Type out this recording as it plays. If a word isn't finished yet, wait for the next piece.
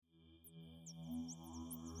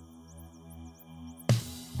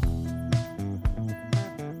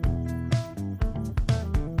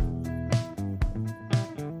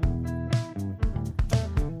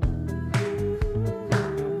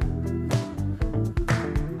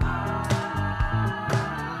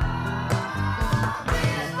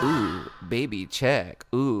baby, check.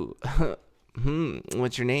 Ooh.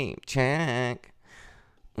 What's your name? Check.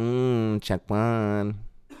 Check one.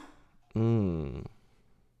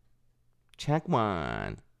 Check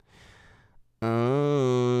one.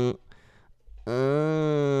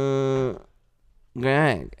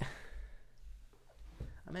 Greg.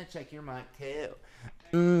 I'm gonna check your mic too.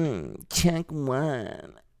 Check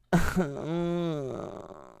one.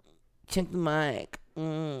 Check the mic.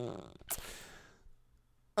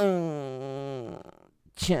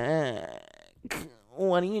 Check.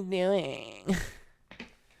 What are you doing?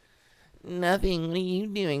 Nothing. What are you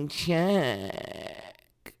doing?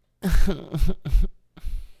 Check.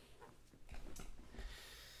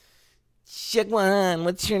 Check one.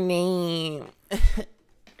 What's your name?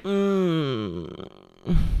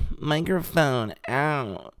 Microphone.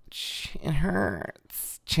 Ouch. It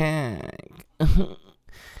hurts. Check.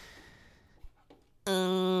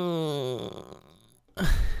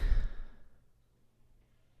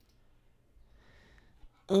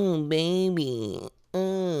 Oh, baby.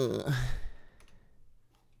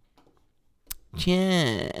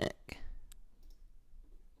 Check.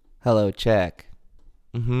 Hello, check.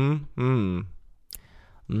 I'm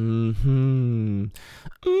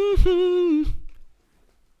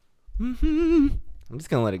just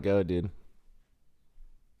gonna let it go, dude.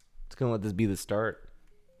 Just gonna let this be the start.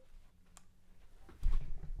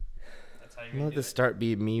 That's how you're I'm gonna gonna let do the it. start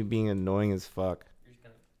be me being annoying as fuck. You're just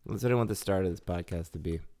gonna... That's what I want the start of this podcast to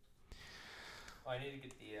be. Oh, I need to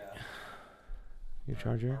get the Your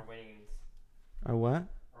charger? our winnings. Or what?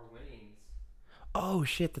 Our winnings. Oh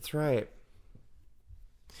shit, that's right.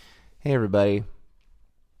 Hey everybody.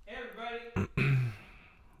 Hey everybody.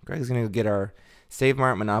 Greg's gonna go get our Save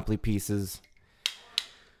Mart Monopoly pieces.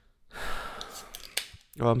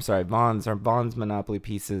 Oh, I'm sorry, Vaughn's Monopoly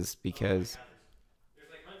pieces because There's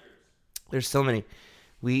like hundreds. there's so many.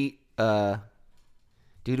 We,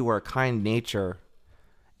 due to our kind nature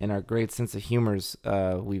and our great sense of humors,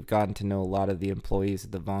 we've gotten to know a lot of the employees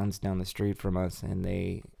at the Vaughn's down the street from us, and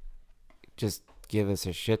they just give us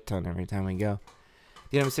a shit ton every time we go.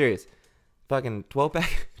 Dude, I'm serious. Fucking 12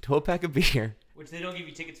 pack of beer. Which they don't give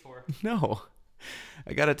you tickets for. No.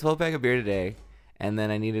 I got a 12 pack of beer today, and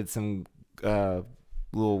then I needed some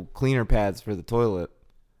little cleaner pads for the toilet.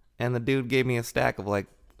 And the dude gave me a stack of like,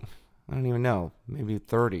 I don't even know, maybe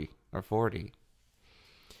 30 or 40.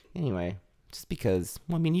 Anyway, just because,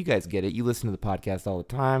 well, I mean, you guys get it. You listen to the podcast all the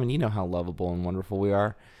time, and you know how lovable and wonderful we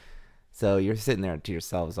are. So you're sitting there to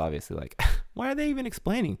yourselves, obviously, like, why are they even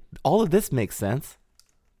explaining? All of this makes sense.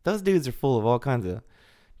 Those dudes are full of all kinds of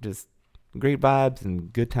just great vibes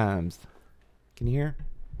and good times. Can you hear?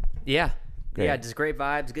 Yeah. Great. Yeah, just great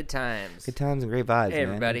vibes, good times. Good times and great vibes, Hey,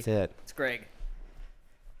 man. everybody. That's it. It's Greg.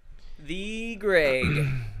 The Greg.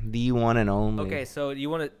 The one and only. Okay, so you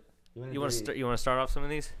want to start off some of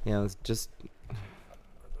these? Yeah, it's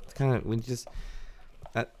kind of,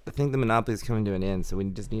 I think the monopoly is coming to an end, so we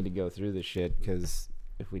just need to go through this shit, because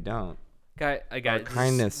if we don't, I got our it.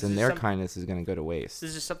 kindness and their kindness is going to go to waste. This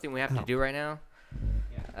is just something we have to do right now.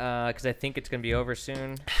 Because I think it's going to be over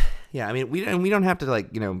soon. Yeah, I mean, we don't have to,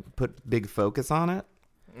 like, put big focus on it.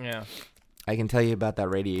 Yeah. I can tell you about that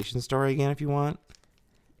radiation story again if you want.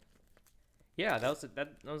 Yeah, that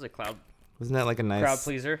was a crowd Wasn't that like a nice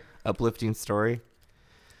pleaser. uplifting story?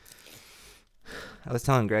 I was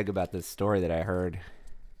telling Greg about this story that I heard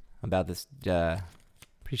about this,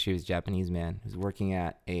 pretty sure he was a Japanese man who's working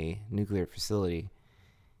at a nuclear facility.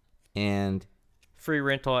 And, Free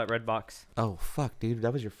rental at Redbox. oh, fuck, dude,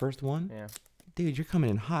 that was your first one? Yeah. Dude, you're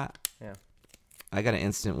coming in hot. Yeah. I got an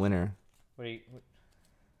instant winner. What do you?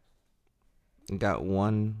 Got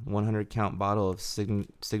one 100 count bottle of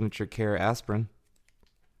Signature Care aspirin.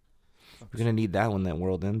 We're going to need that when that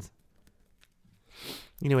world ends.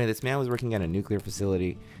 Anyway, this man was working at a nuclear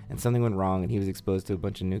facility, and something went wrong, and he was exposed to a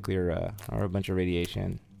bunch of nuclear, or a bunch of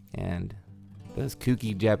radiation. And those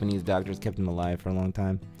kooky Japanese doctors kept him alive for a long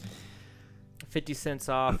time. 50 cents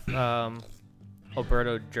off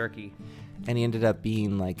Alberto jerky. And he ended up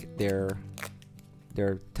being like their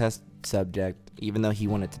test subject, even though he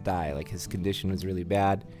wanted to die. Like, his condition was really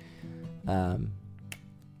bad. I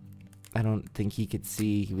don't think he could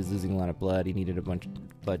see. He was losing a lot of blood. He needed a bunch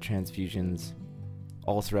of blood transfusions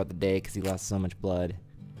all throughout the day because he lost so much blood.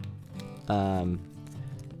 50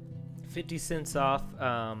 cents off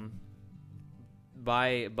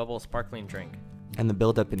buy Bubble sparkling drink. And the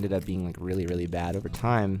buildup ended up being like really, really bad over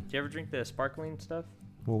time. Do you ever drink the sparkling stuff?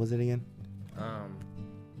 What was it again?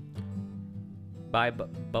 Buy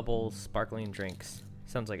Bubble sparkling drinks.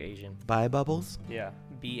 Sounds like Asian. Buy Bubbles? Yeah.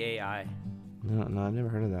 BAI. No, I've never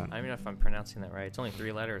heard of that. I don't even know if I'm pronouncing that right. It's only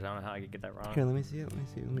 3 letters. I don't know how I could get that wrong. Here, let me see it.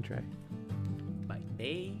 Let me try. By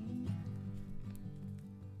Bay?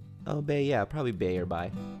 Oh, Bay, yeah, probably Bay or By.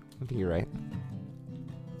 I think you're right.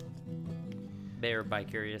 Bay or By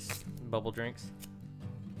Curious bubble drinks.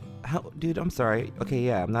 How, dude? I'm sorry. Okay,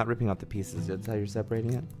 yeah, I'm not ripping out the pieces. That's how you're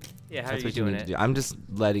separating it. Yeah, how That's are you what doing need it? to do. I'm just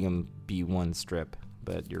letting them be one strip.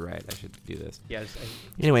 But you're right. I should do this. Yeah.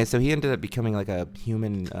 Anyway, so he ended up becoming like a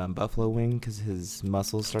human buffalo wing because his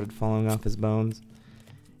muscles started falling off his bones.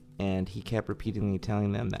 And he kept repeatedly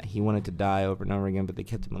telling them that he wanted to die over and over again, but they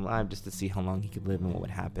kept him alive just to see how long he could live and what would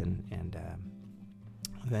happen. And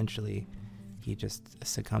eventually, he just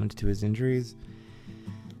succumbed to his injuries.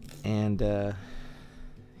 And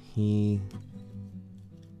you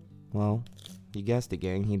guessed it,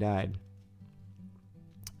 gang, he died.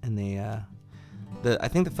 And they, I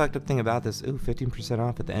think the fucked up thing about this, 15%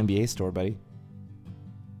 off at the NBA store, buddy.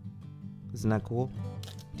 Isn't that cool?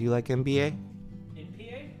 Do you like NBA?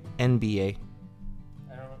 NPA? NBA.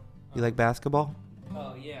 I don't know. You like basketball?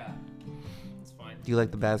 Oh, yeah. That's fine. Do you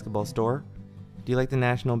like the basketball store? Do you like the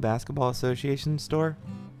National Basketball Association store?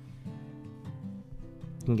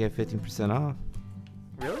 You can get 15% off.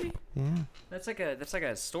 Really? Yeah. That's like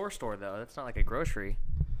a store though. That's not like a grocery.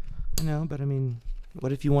 I know, but I mean,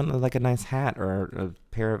 what if you want like a nice hat or a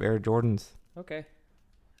pair of Air Jordans? Okay.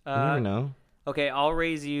 You never know. Okay, I'll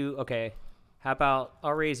raise you. Okay, how about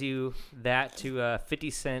I'll raise you that to 50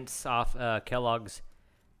 cents off Kellogg's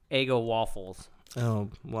Eggo waffles. Oh,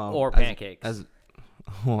 well. Or pancakes.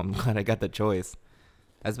 I'm glad I got the choice.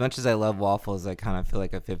 As much as I love waffles, I kind of feel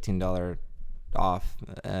like a $15 off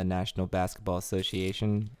National Basketball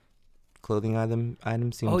Association clothing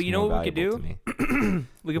item seems you know more what we could valuable do? to me.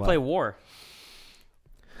 We could What? play War.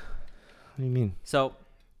 What do you mean? So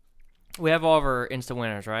we have all of our instant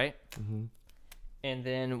winners, right? Mm-hmm. And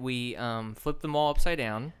then we flip them all upside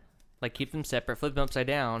down, like keep them separate, flip them upside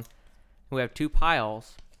down. We have 2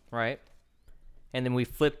 piles, right? And then we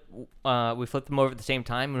flip them over at the same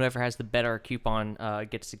time. Whoever has the better coupon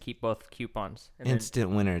gets to keep both coupons. And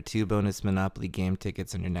Instant winner, 2 bonus Monopoly game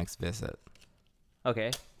tickets on your next visit.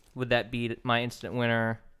 Okay. Would that be my instant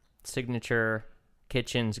winner, Signature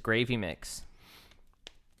Kitchen's gravy mix?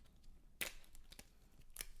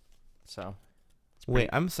 So. Wait,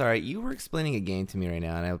 I'm sorry. You were explaining a game to me right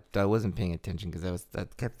now, and I wasn't paying attention because I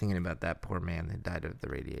kept thinking about that poor man that died of the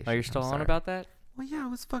radiation. Are you still I'm on sorry. about that? Well, yeah,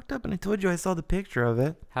 it was fucked up, and I told you I saw the picture of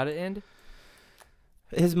it. How'd it end?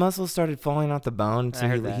 His muscles started falling off the bone, I so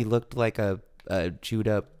heard that. he looked like a chewed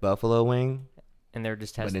up buffalo wing, And they're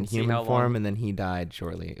just but testing in to see how human long. form, and then he died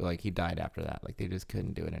shortly. Like, he died after that. Like, they just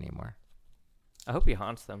couldn't do it anymore. I hope he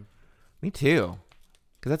haunts them. Me too.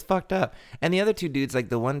 Because that's fucked up. And the other 2 dudes, like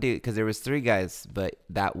the one dude, because there was 3 guys, but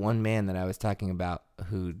that one man that I was talking about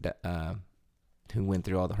who went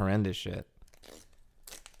through all the horrendous shit,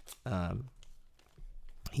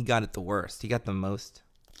 he got it the worst. He got the most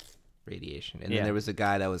radiation. And then there was a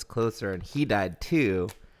guy that was closer, and he died too,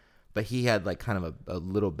 but he had like kind of a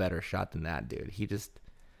little better shot than that dude. He just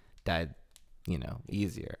died,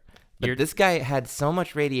 easier. But this guy had so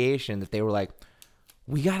much radiation that they were like,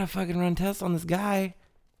 we gotta fucking run tests on this guy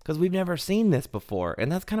because we've never seen this before,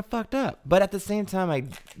 and that's kind of fucked up. But at the same time, I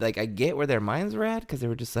get where their minds were at because they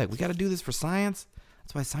were just like, we gotta do this for science.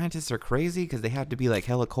 That's why scientists are crazy, because they have to be like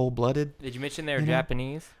hella cold-blooded. Did you mention they were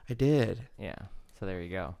Japanese? I did. Yeah. So there you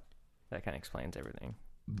go. That kind of explains everything.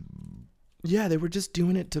 Yeah, they were just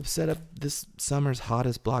doing it to set up this summer's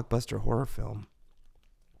hottest blockbuster horror film.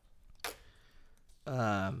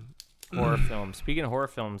 Horror films. Speaking of horror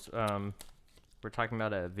films, we're talking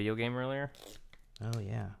about a video game earlier. Oh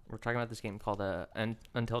yeah, We're talking about this game called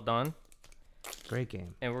Until Dawn, great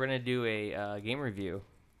game. and we're gonna do a game review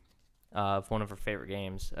of one of our favorite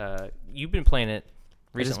games. You've been playing it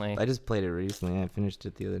recently. I just played it recently. I finished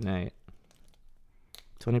it the other night.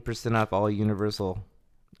 20% off all Universal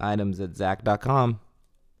items at Zach.com.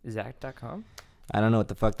 Zach.com? I don't know what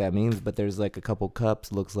the fuck that means, but there's like a couple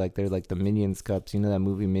cups. Looks like they're like the Minions cups. You know that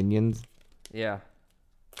movie Minions? Yeah.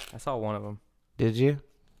 I saw one of them. Did you?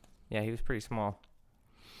 Yeah, he was pretty small.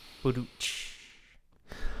 Boodooch.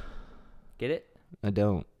 Get it? I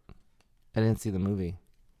don't. I didn't see the movie.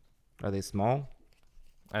 Are they small?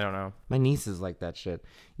 I don't know. My niece is like that shit.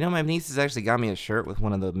 You know, my niece has actually got me a shirt with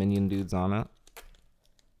one of the Minion dudes on it.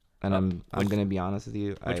 And I'm gonna be honest with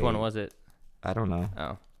you. Which one was it? I don't know.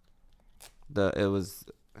 Oh. It was.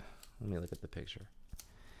 Let me look at the picture.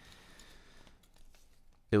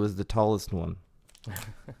 It was the tallest one.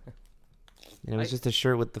 And it was just a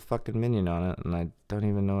shirt with the fucking Minion on it, and I don't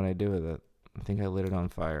even know what I do with it. I think I lit it on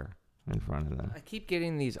fire in front of them. I keep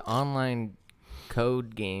getting these online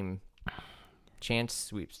code game chance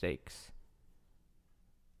sweepstakes.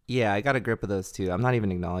 Yeah, I got a grip of those too. I'm not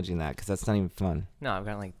even acknowledging that because that's not even fun. No, I've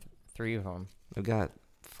got like 3 of them. I've got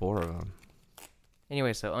 4 of them.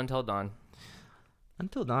 Anyway, so Until Dawn.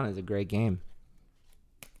 Until Dawn is a great game.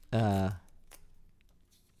 For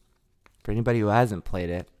anybody who hasn't played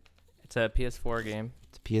it, It's a PS4 game.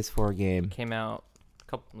 it's a PS4 game. Came out a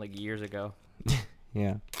couple like years ago.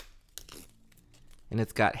 Yeah. And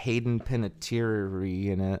it's got Hayden Panettiere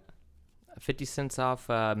in it. 50 cents off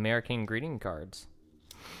American greeting cards.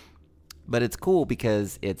 But it's cool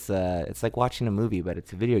because it's like watching a movie, but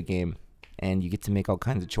it's a video game, and you get to make all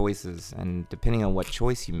kinds of choices. And depending on what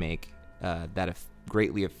choice you make, that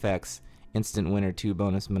greatly affects instant winner 2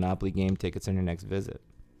 bonus Monopoly game tickets on your next visit.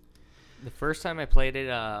 The first time I played it,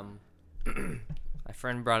 my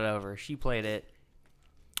friend brought it over. She played it.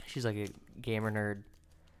 She's like a gamer nerd.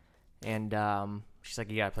 And she's like,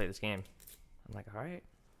 you gotta play this game. I'm like, all right.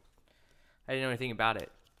 I didn't know anything about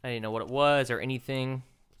it. I didn't know what it was or anything.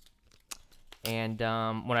 And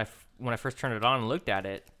when I first turned it on and looked at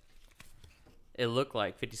it, it looked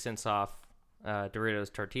like 50 cents off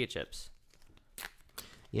Doritos tortilla chips.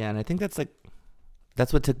 Yeah, and I think that's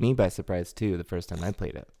what took me by surprise too the first time I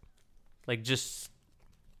played it. Like just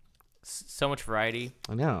so much variety.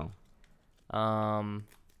 I know. A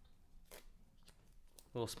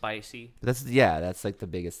little spicy. But that's like the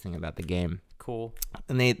biggest thing about the game. Cool.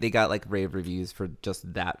 And they got like rave reviews for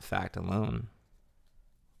just that fact alone.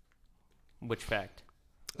 Which fact?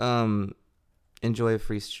 Enjoy a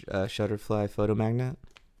free Shutterfly photo magnet.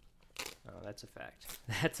 Oh, that's a fact.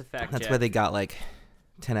 That's a fact. That's Jack. why they got like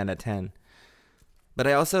 10 out of 10. But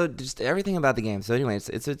I also just everything about the game. So anyway,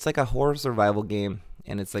 it's like a horror survival game,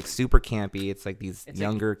 and it's like super campy. It's like these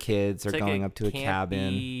younger kids are like going up to a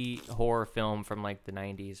cabin. Campy horror film from like the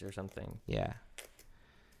 90s or something. Yeah.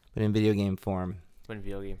 But in video game form. In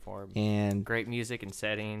video game form. And great music and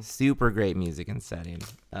setting. Super great music and setting.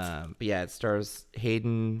 But yeah, it stars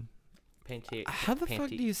Hayden. How the fuck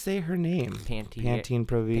do you say her name? Pantene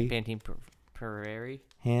Provi. Pantene Prairie.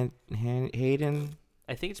 Hayden.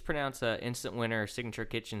 I think it's pronounced Instant Winner Signature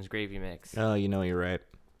Kitchen's Gravy Mix. Oh, you're right.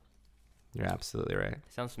 You're absolutely right.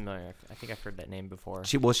 Sounds familiar. I think I've heard that name before.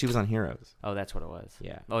 She was on Heroes. Oh, that's what it was.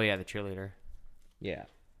 Yeah. Oh, yeah, the cheerleader. Yeah.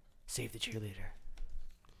 Save the cheerleader.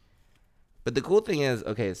 But the cool thing is,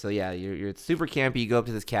 okay, so yeah, you're super campy. You go up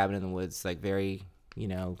to this cabin in the woods, like very,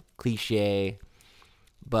 cliche.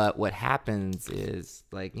 But what happens is,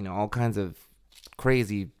 like, all kinds of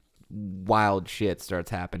crazy, wild shit starts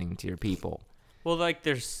happening to your people. Well, like,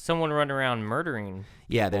 there's someone running around murdering.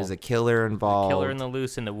 Yeah, there's a killer involved. A killer in the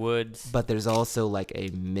loose in the woods. But there's also, like, a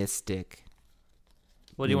mystic.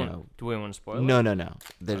 What do you want? Do we want to spoil it? No.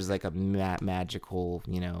 There's, like, a magical,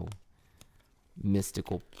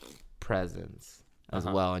 mystical presence as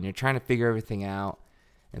well. And you're trying to figure everything out.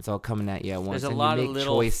 It's all coming at you at once. There's a lot of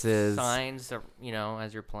little signs, that,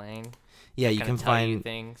 as you're playing. Yeah, you can find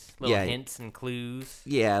things, little hints and clues.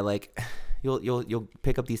 Yeah, like you'll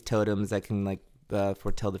pick up these totems that can like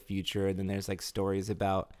foretell the future, and then there's like stories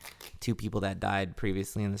about 2 people that died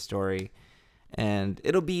previously in the story, and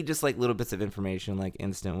it'll be just like little bits of information, like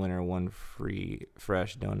instant winner 1 free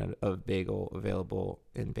fresh donut of bagel available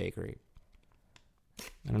in bakery.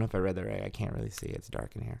 I don't know if I read that right. I can't really see. It's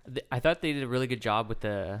dark in here. I thought they did a really good job with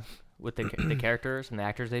the the characters and the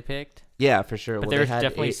actors they picked. Yeah, for sure. But there's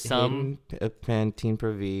definitely some Pantene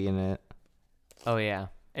Provi in it. Oh yeah,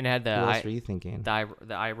 and it had the. What else were you thinking? The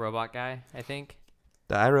iRobot guy, I think.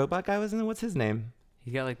 The iRobot guy was in it. What's his name?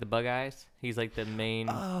 He's got like the bug eyes. He's like the main.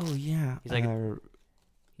 Oh yeah. He's like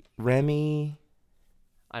Remy.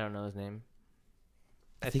 I don't know his name.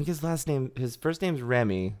 I think his first name's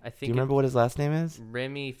Remy. I think. Do you remember what his last name is?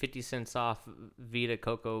 Remy 50 cents off Vita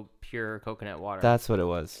Coco Pure Coconut Water. That's what it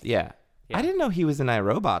was. Yeah. I didn't know he was an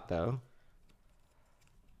iRobot though.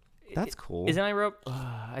 That's cool. Isn't iRobot?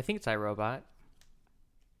 I think it's iRobot.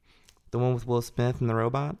 The one with Will Smith and the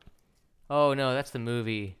robot? Oh no, that's the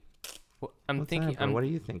movie. What are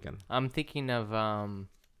you thinking? I'm thinking of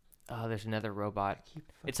there's another robot.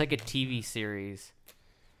 It's like a TV series.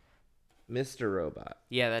 Mr. Robot.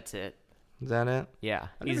 Yeah, that's it. Is that it? Yeah.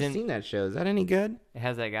 I've never seen that show. Is that any good? It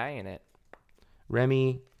has that guy in it.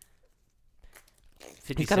 Remy.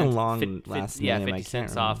 He's got a long last name. Yeah, 50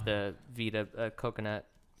 cents off the Vita coconut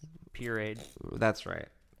pureed. That's right.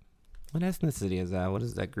 What ethnicity is that? What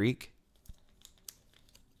is that, Greek?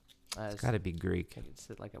 It's got to be Greek. I think it's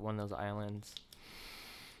like at one of those islands.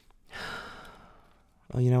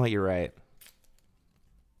 Oh, you know what? You're right.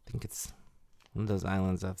 I think it's one of those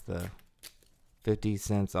islands off the 50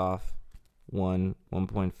 cents off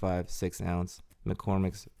 1.5 6 ounce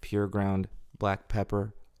McCormick's Pure Ground Black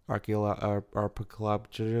Pepper Archipelago.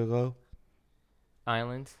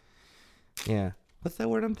 Islands. Yeah. What's that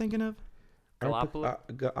word I'm thinking of? Archipelago.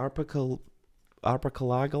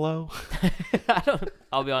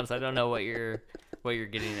 I'll be honest. I don't know what you're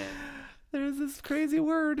getting at. There's this crazy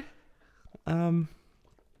word, that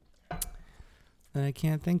I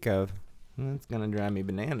can't think of. It's gonna drive me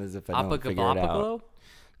bananas if I don't figure it out.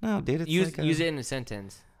 No, dude, it's use it in a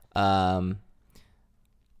sentence. What?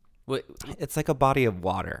 It's like a body of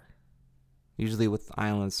water, usually with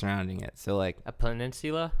islands surrounding it. So like A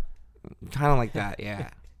peninsula. kind of like that, yeah.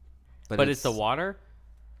 But it's the water.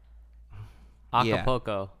 Yeah.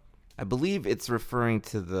 Acapulco. I believe it's referring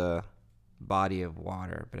to the body of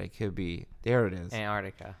water, but I could be. There it is.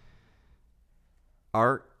 Antarctica.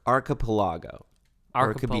 Archipelago.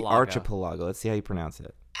 Or it could be archipelago. Let's see how you pronounce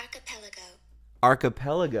it. Archipelago.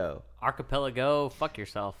 Archipelago. Archipelago. Fuck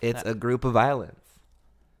yourself. It's a group of islands.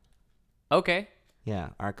 Okay. Yeah,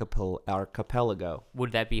 archipelago.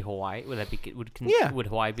 Would that be Hawaii? Would that be Yeah. Would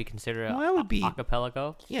Hawaii be considered Hawaii would be-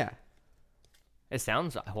 archipelago? Yeah. It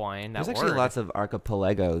sounds Hawaiian. There's That actually word. lots of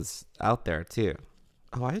archipelagos out there, too.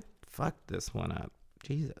 Oh, I fucked this one up.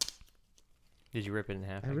 Jesus. Did you rip it in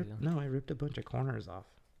half? I ripped a bunch of corners off.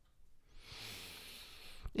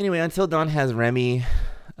 Anyway, Until Dawn has Remy,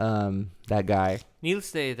 that guy. Needless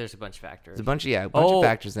to say, there's a bunch of factors. There's a bunch of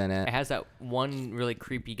factors in It it. has that one really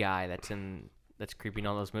creepy guy that's creepy in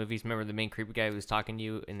all those movies. Remember the main creepy guy who was talking to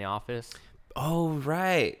you in the office? Oh,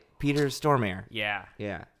 right. Peter Stormare. Yeah,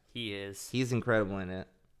 Yeah. he is. He's incredible in it.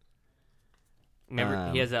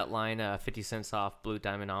 Remember, he has that line, 50 cents off Blue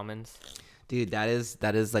Diamond Almonds. Dude, that is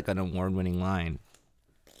like an award-winning line.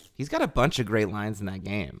 He's got a bunch of great lines in that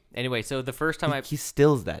game. Anyway, so the first time He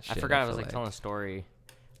stills that shit. I forgot I feel was telling a story.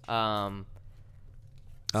 I'm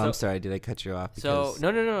sorry. Did I cut you off? So Because no.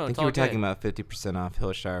 I think It's you all were talking good. about 50% off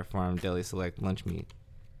Hillshire Farm Daily Select lunch meat.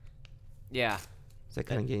 Yeah, Is that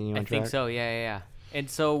kind of getting you on I track? think so. Yeah. And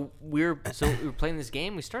so we were playing this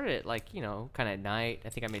game. We started at kind of at night. I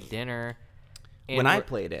think I made dinner. And When I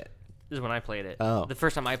played it. This is when I played it. Oh. The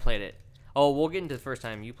first time I played it. Oh, we'll get into the first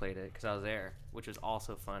time you played it because I was there, which was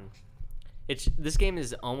also fun. This game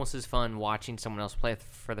is almost as fun watching someone else play it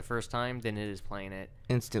for the first time than it is playing it.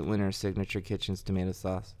 Instant winner, Signature Kitchen's tomato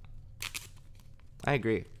sauce. I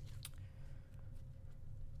agree.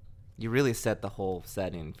 You really set the whole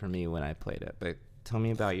setting for me when I played it, but tell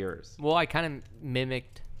me about yours. Well, I kind of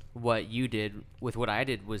mimicked what you did with what I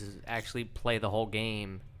did was actually play the whole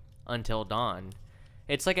game Until Dawn.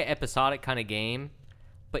 It's like an episodic kind of game,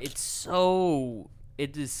 but it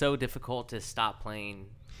is so difficult to stop playing,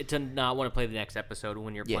 to not want to play the next episode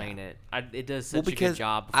when you're playing it. It does such a good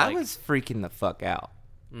job. Of I was freaking the fuck out.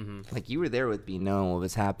 Mm-hmm. Like, you were there with me knowing what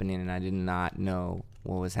was happening, and I did not know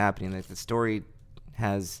what was happening. Like, the story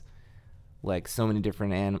has like so many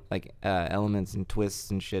different elements and twists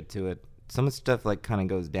and shit to it. Some of the stuff like kind of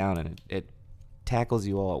goes down, and it tackles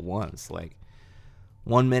you all at once. Like,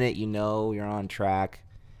 1 minute you're on track,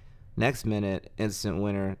 next minute instant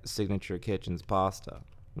winner, Signature Kitchen's pasta.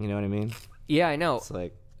 You know what I mean? Yeah, I know. It's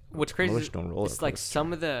like What's crazy is emotional roller it's like coaster.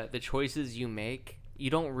 some of the choices you make, you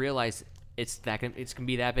don't realize it's gonna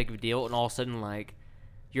be that big of a deal, and all of a sudden like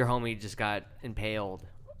your homie just got impaled,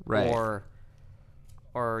 Right. or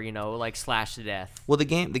like slashed to death. Well, the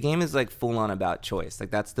game is like full on about choice.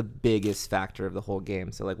 Like, that's the biggest factor of the whole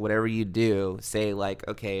game. So like whatever you do, say like,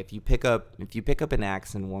 okay, if you pick up an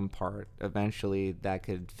axe in one part, eventually that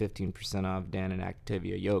could 15% off Dan and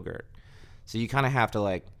Activia yogurt. So you kind of have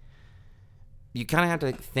to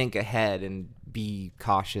think ahead and be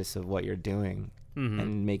cautious of what you're doing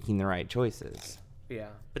and making the right choices. Yeah.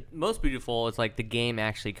 But most beautiful is like the game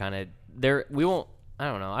actually kind of there. We won't. I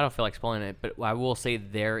don't know. I don't feel like spoiling it, but I will say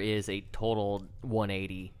there is a total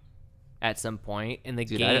 180 at some point in the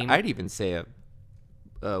Dude, game. I'd even say a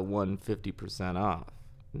 150% off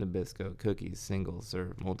Nabisco cookies single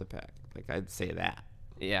serve multi-pack. Like, I'd say that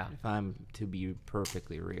Yeah. if I'm to be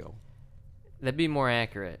perfectly real. That'd be more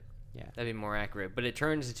accurate. Yeah. That'd be more accurate. But it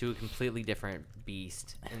turns into a completely different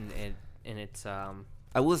beast, and it's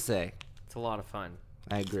I will say, a lot of fun.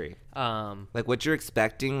 I agree. Um, Like, what you're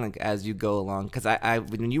expecting, like, as you go along, because I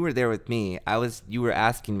when you were there with me, you were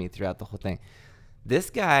asking me throughout the whole thing. This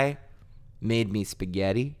guy made me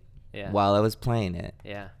spaghetti Yeah. while I was playing it.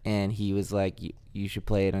 yeah. And he was like, you should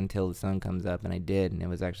play it until the sun comes up, and I did, and it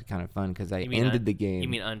was actually kind of fun because I You mean ended the game. You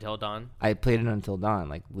mean Until Dawn? I played it until dawn,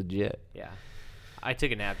 like, legit. Yeah. I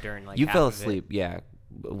took a nap during like You half fell of it. asleep, yeah,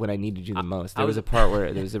 when I needed you the most. I There was was- a part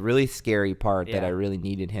where there was a really scary part that Yeah. I really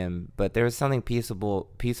needed him, but there was something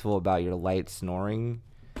peaceful about your light snoring.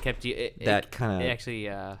 Kept you. That kinda- It actually.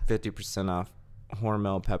 50% off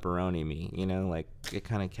Hormel pepperoni me, you know, like it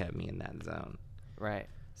kind of kept me in that zone. Right.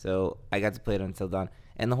 So I got to play it until dawn.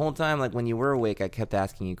 And the whole time, like when you were awake, I kept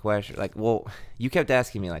asking you questions. Like, well, you kept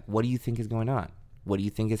asking me, like, what do you think is going on? What do you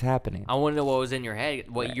think is happening? I want to know what was in your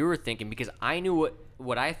head, what Right. you were thinking, because I knew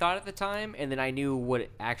what I thought at the time, and then I knew what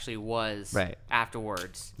it actually was Right.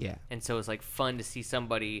 afterwards. Yeah. And so it's like fun to see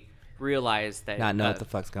somebody realize that Not know what the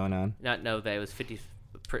fuck's going on. not know that it was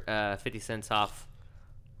 50 cents off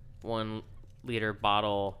 1 liter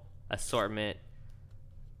bottle assortment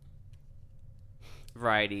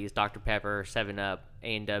varieties: Dr. Pepper, 7-Up,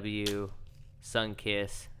 A&W,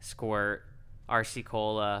 Sunkiss, Squirt, RC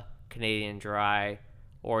Cola, Canadian Dry,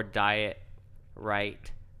 or Diet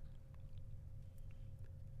Right.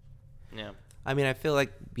 Yeah. I mean, I feel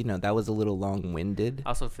like, you know, that was a little long-winded, I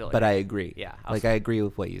also feel like but I agree. Yeah, Like, I agree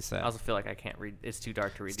with what you said. I also feel like I can't read. It's too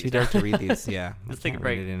dark to read It's these. too dark now. to read these, yeah. I Let's take a can't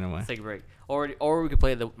break. read it in a way. Let's take a break. Or we could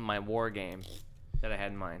play my war game that I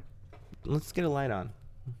had in mind. Let's get a light on.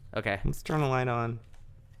 Okay. Let's turn a light on.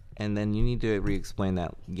 And then you need to re-explain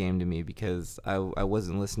that game to me because I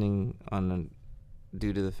wasn't listening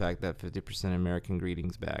due to the fact that 50% American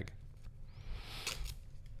Greetings bag.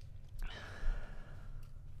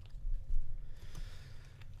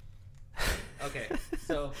 Okay.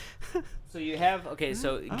 So you have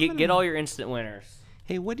So I'm get gonna- all your instant winners.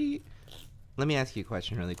 Hey, what do you... Let me ask you a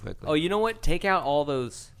question really quickly. Oh, you know what? Take out all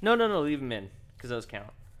those. No. Leave them in because those count.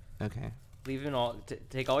 Okay. Leave them all.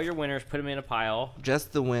 Take all your winners. Put them in a pile.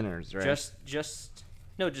 Just the winners, right?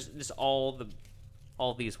 Just all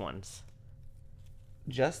these ones.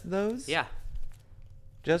 Just those? Yeah.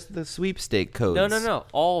 Just the sweepstake codes? No.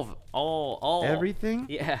 All. Everything?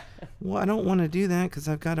 Yeah. Well, I don't want to do that because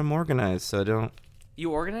I've got them organized, so I don't...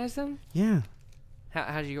 You organize them? Yeah.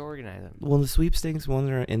 How do you organize them? Well, the sweepstakes ones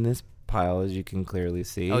are in this pile, as you can clearly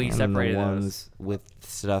see. Oh, you and then separated the those. ones with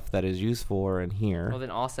stuff that is useful are in here. Well, then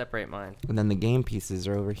I'll separate mine. And then the game pieces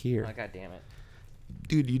are over here. Oh, God damn it.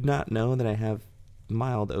 Dude, you not know that I have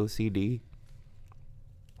mild OCD?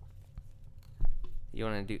 You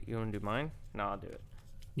want to do mine? No, I'll do it.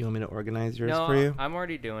 You want me to organize yours No, for you? I'm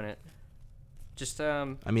already doing it. Just I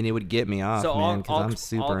mean, it would get me off, so man, because I'm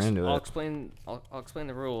super into I'll it. explain. I'll explain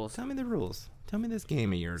the rules. Tell me the rules. Tell me this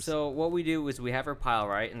game of yours. So what we do is we have our pile,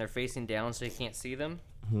 right, and they're facing down, so you can't see them.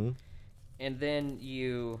 Hmm? And then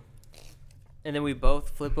we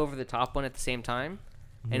both flip over the top one at the same time,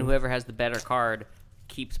 and whoever has the better card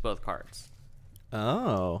keeps both cards.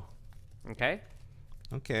 Oh. Okay.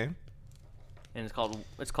 Okay. And it's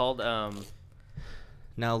called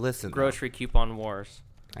Now listen. though. Grocery Coupon Wars.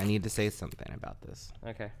 I need to say something about this.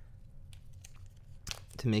 Okay.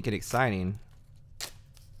 To make it exciting,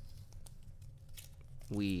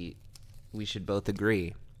 we should both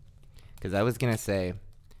agree. Because I was going to say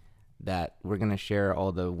that we're going to share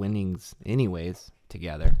all the winnings anyways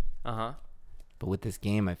together. Uh-huh. But with this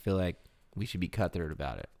game, I feel like we should be cutthroat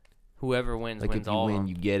about it. Whoever wins Like wins if you all. win, of them.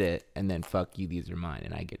 you get it, and then fuck you, these are mine,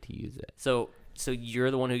 and I get to use it. So you're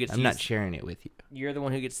the one who gets. I'm to not use, sharing it with you. You're the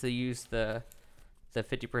one who gets to use the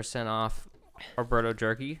 50% off Alberto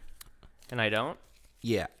jerky, and I don't.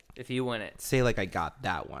 Yeah. If you win it, Say like I got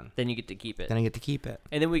that one. then you get to keep it, Then I get to keep it.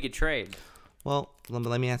 and then we could trade. Well,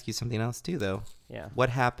 let me ask you something else too, though. Yeah. What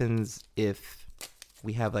happens if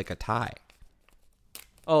we have like a tie?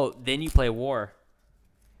 Oh, then you play war.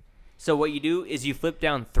 So what you do is you flip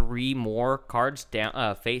down 3 more cards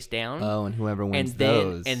down, face down. Oh, and whoever wins and then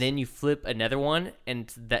those. and then you flip another one,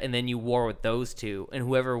 and then you war with those 2, and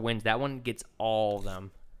whoever wins that one gets all of them.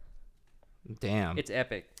 Damn. It's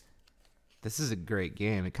epic. This is a great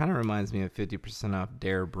game. It kind of reminds me of 50% off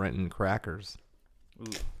Dare Brenton crackers. Ooh,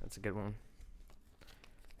 that's a good one.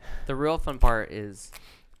 The real fun part is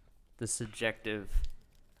the subjective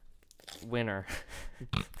winner.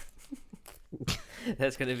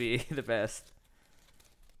 That's gonna be the best.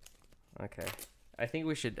 Okay, I think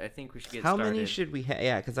we should get How started. many should we have?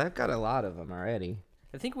 Yeah, because I've got a lot of them already.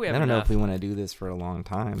 I think we have I don't know enough. if we want to do this for a long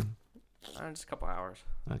time. Just a couple hours.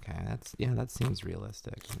 Okay, that seems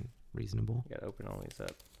realistic and reasonable. You gotta open all these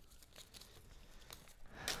up.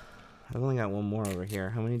 I've only got one more over here.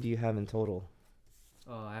 How many do you have in total?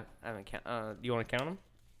 Oh, I haven't count. Do you want to count them?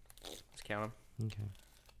 Let's count them. Okay.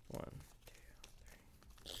 1, 2,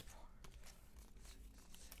 3,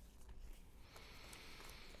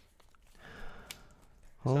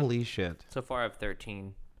 4. Holy shit, So far, I have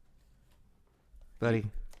 13. buddy!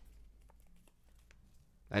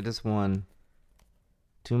 I just won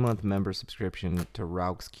 2-month member subscription to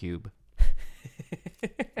Raux Cube.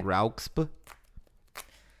 Rauxb.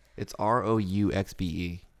 It's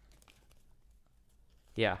ROUXBE.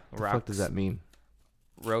 Yeah, What the fuck does that mean?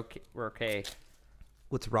 Roque.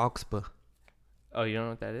 What's Rauxb? Oh, you don't know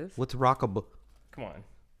what that is? What's Rockable? Come on.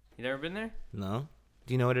 You never been there? No.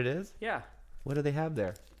 Do you know what it is? Yeah. What do they have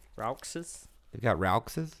there? Raux's? They've got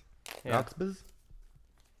Raux's? Yeah. Raux's?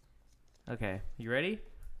 Okay. You ready?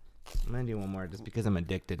 I'm gonna do one more just because I'm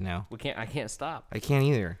addicted now. I can't stop. I can't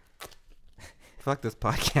either. Fuck this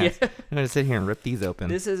podcast. Yeah. I'm gonna sit here and rip these open.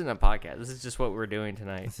 This isn't a podcast. This is just what we're doing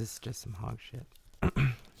tonight. This is just some hog shit.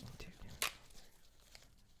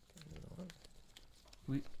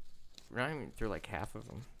 We're not even through like half of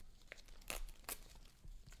them.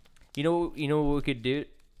 You know what we could do?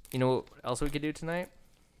 You know what else we could do tonight?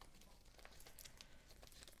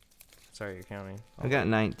 Sorry, you're counting. I got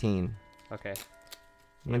 19. Okay.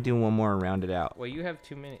 I'm gonna do one more and round it out. Well, you have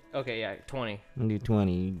too many. Okay, yeah, 20. I'm gonna do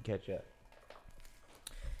 20. You can catch up.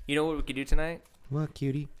 You know what we could do tonight? What,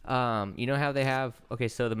 cutie? You know how they have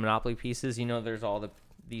so the Monopoly pieces. You know, there's all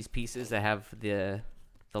these pieces that have the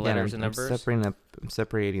letters and numbers. I'm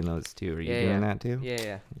separating those two. Are you doing that too?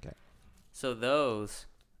 Yeah. Okay. So those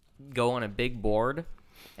go on a big board,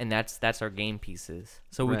 and that's our game pieces.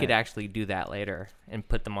 So we could Right. actually do that later and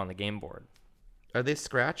put them on the game board. Are they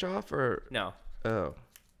scratch off or? No. Oh.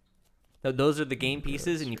 No, those are the game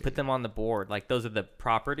pieces, and you put them on the board. Like, those are the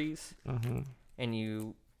properties, Uh-huh. and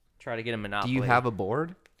you try to get a Do Monopoly. you have a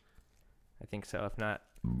board? I think so. If not,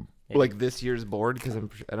 Like this year's board? Because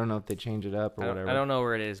I don't know if they change it up or whatever. I don't know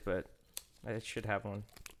where it is, but I should have one.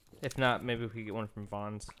 If not, maybe we could get one from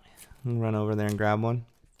Vaughn's. Run over there and grab one.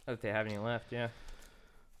 If they have any left, yeah.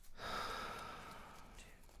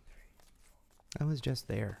 I was just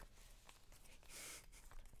there.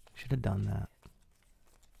 Should have done that.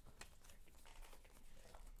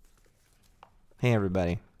 Hey,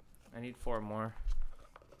 everybody. I need 4 more.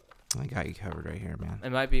 I got you covered right here, man.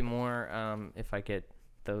 It might be more if I get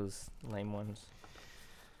those lame ones.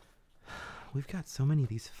 We've got so many of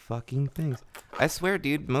these fucking things. I swear,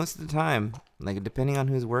 dude, most of the time, like, depending on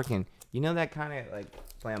who's working, you know that kind of, like,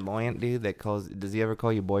 flamboyant dude that does he ever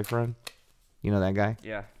call you boyfriend? You know that guy?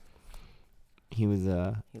 Yeah. He was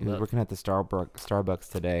working at the Starbucks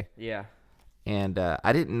today. Yeah. And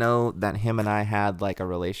I didn't know that him and I had, like, a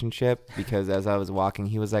relationship because as I was walking,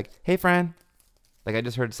 he was like, "Hey, friend." Like, I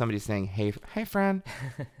just heard somebody saying, hey, friend.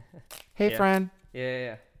 Hey, Yeah. friend.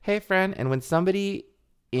 Yeah. Hey, friend. And when somebody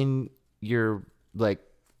in your, like,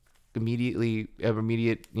 immediate,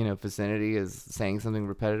 vicinity is saying something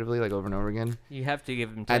repetitively, like, over and over again, You have to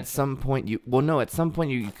give them at some point you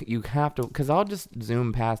have to, because I'll just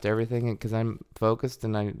zoom past everything because I'm focused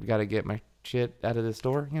and I got to get my shit out of the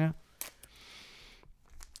store, you know?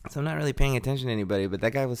 So I'm not really paying attention to anybody, but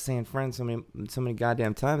that guy was saying friend so many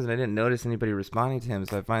goddamn times, and I didn't notice anybody responding to him.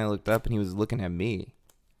 So I finally looked up, and he was looking at me,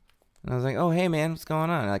 and I was like, "Oh, hey, man, what's going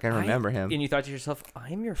on?" Like I remember him. And you thought to yourself,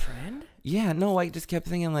 "I'm your friend? Yeah, no, I just kept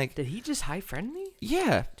thinking like, Did he just high friend me?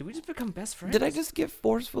 yeah, Did we just become best friends? did I just get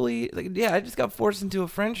forcefully? Like, yeah, I just got forced into a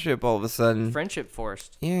friendship all of a sudden. Friendship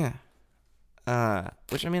forced. Yeah.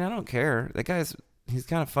 Which I mean, I don't care. That he's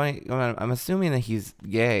kind of funny. I'm assuming that he's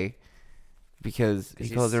gay. Because he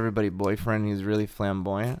calls everybody boyfriend. He's really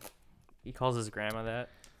flamboyant. He calls his grandma that.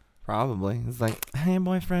 Probably. He's like, "Hey,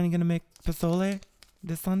 boyfriend, you gonna make pozole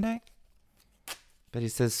this Sunday?" But he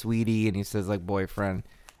says sweetie and he says like boyfriend.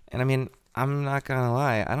 And I mean, I'm not gonna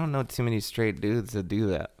lie. I don't know too many straight dudes that do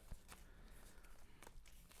that.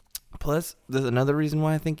 Plus, there's another reason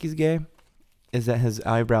why I think he's gay. Is that his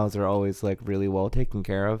eyebrows are always like really well taken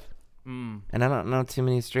care of. Mm. And I don't know too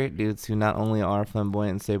many straight dudes who not only are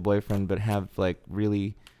flamboyant and say boyfriend, but have like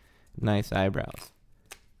really nice eyebrows.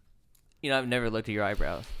 You know, I've never looked at your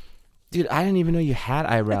eyebrows. Dude, I didn't even know you had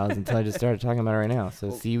eyebrows until I just started talking about it right now. So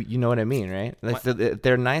Well, see, you know what I mean, right? Like, so if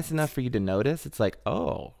they're nice enough for you to notice, it's like,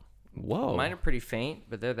 oh, whoa. Mine are pretty faint,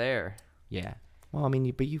 but they're there. Yeah. Well, I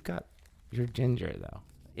mean, but you're ginger though.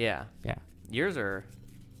 Yeah. Yeah. Yours are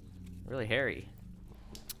really hairy.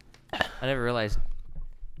 I never realized.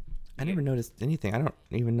 I never noticed anything. I don't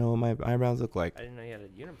even know what my eyebrows look like. I didn't know you had a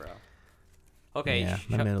unibrow. Okay. Yeah,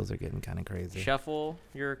 my middles are getting kind of crazy. Shuffle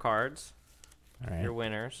your cards. All right. Your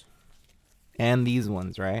winners. And these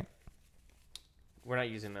ones, right? We're not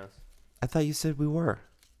using those. I thought you said we were.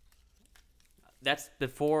 That's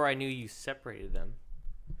before I knew you separated them.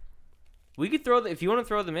 We could throw if you want to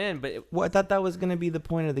throw them in, but Well, I thought that was gonna be the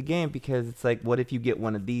point of the game because it's like, what if you get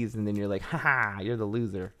one of these and then you're like, haha, you're the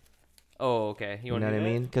loser. oh, okay. You want know to what I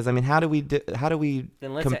mean? Because I mean, how do we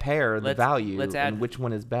Then let's compare the value let's add- and which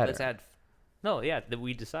one is better? Let's add. No, yeah, that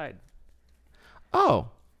we decide. Oh,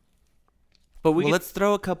 But we well, let's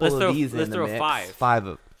throw a couple let's of throw- these let's in the throw mix.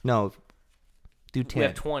 5. Do 10. We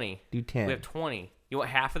have 20. Do 10. We have 20. You want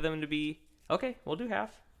half of them to be okay? We'll do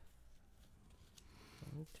half.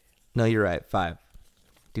 No, you're right. 5.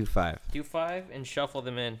 Do 5. Do 5 and shuffle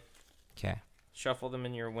them in. Okay. Shuffle them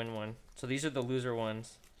in your win one. So these are the loser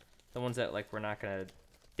ones. The ones that, like, we're not going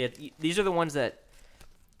to... These are the ones that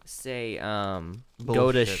say,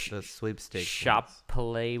 go to the sweepstakes.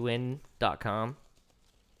 shopplaywin.com.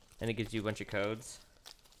 And it gives you a bunch of codes.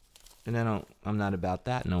 And I'm not about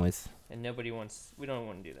that noise. And we don't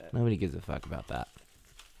want to do that. Nobody gives a fuck about that.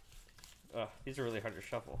 Ugh, these are really hard to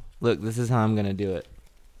shuffle. Look, this is how I'm going to do it.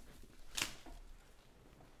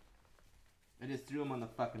 I just threw them on the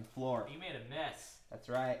fucking floor. You made a mess. That's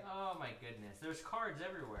right. Oh my goodness. There's cards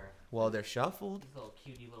everywhere. Well, they're shuffled. These little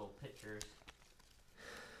cutie little pictures.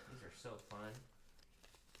 These are so fun.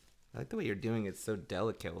 I like the way you're doing it so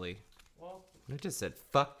delicately. Well, I just said,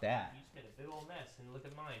 fuck that. you just made a big old mess, and look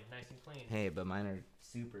at mine, nice and clean. Hey, but mine are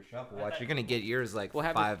super shuffled. Watch, you're going to get yours like What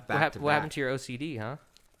 5 happened, back to back. what happened to your OCD, huh?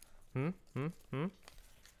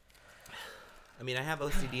 I mean, I have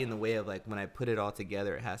OCD in the way of, like, when I put it all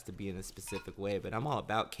together, it has to be in a specific way. But I'm all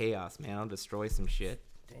about chaos, man. I'll destroy some shit.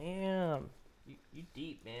 Damn. You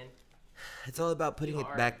deep, man. It's all about putting You it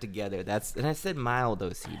are. back together. And I said mild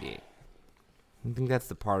OCD. I think that's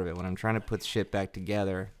the part of it. When I'm trying to put shit back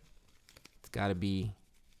together, it's got to be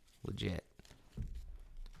legit.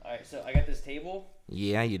 All right, so I got this table.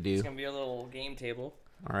 Yeah, you It's do. going to be a little game table.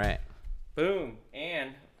 All right. Boom.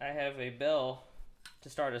 And I have a bell to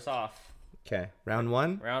start us off. Okay. Round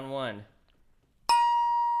 1. Round 1.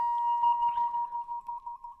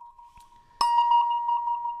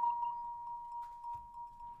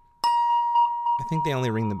 I think they only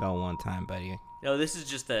ring the bell one time, buddy. No, this is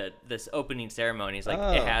just this opening ceremony. It's like,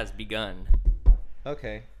 Oh. it has begun.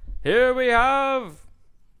 Okay. Here we have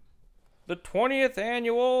the 20th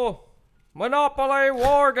annual Monopoly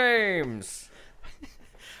War Games.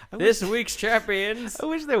 This week's champions. I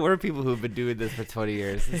wish there were people who've been doing this for 20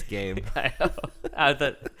 years, this game. I know. I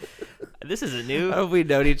thought this isn't new. How have we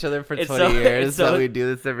known each other for It's 20 so- years it's so- that we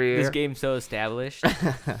do this every year? This game's so established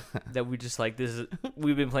that we just like this.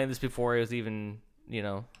 We've been playing this before it was even,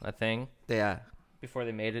 a thing. Yeah. Before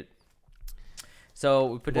they made it. So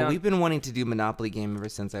we put Well, down. we've been wanting to do Monopoly game ever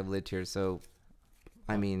since I've lived here, so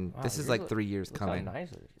I mean, Wow, this is yours like look- 3 years Look coming. how nice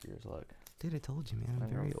yours look. Dude, I told you, man. I I'm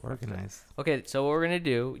know, very fuck organized. Okay, so what we're gonna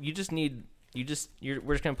do? We're just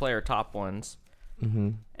gonna play our top ones, Mm-hmm.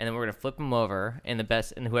 and then we're gonna flip them over, and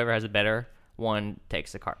whoever has a better one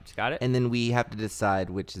takes the cards. Got it? And then we have to decide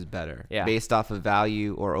which is better, Yeah. based off of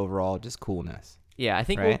value or overall just coolness. Yeah, I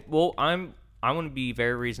think Right. I'm gonna be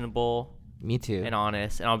very reasonable Me too. and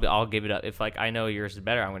honest, and I'll give it up. If like I know yours is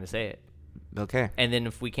better, I'm gonna say it. Okay. And then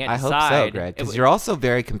if we can't I hope decide, so, Greg, because if- you're also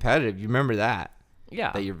very competitive. You remember that? yeah.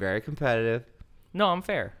 That you're very competitive. No, I'm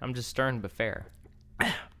fair. I'm just stern but fair.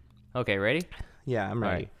 Okay, ready? Yeah, I'm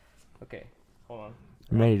ready. Alright. Okay, hold on.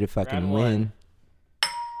 I'm ready to fucking Round win. one.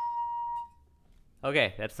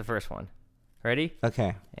 Okay, that's the first one. Ready?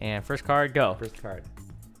 Okay. And first card, go. First card.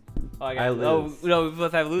 Oh, I lose. no, we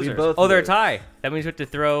both have losers. both They're a lose. tie. That means we have to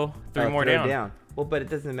throw three more throw down. Well, but it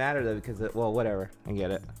doesn't matter though because whatever. I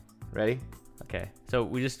get it. Ready? Okay, so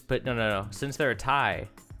we just put no. Since they're a tie,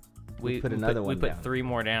 We put another one We put down. 3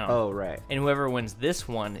 more down. Oh, right. And whoever wins this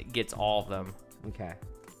one gets all of them. Okay.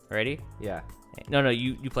 Ready? Yeah. No,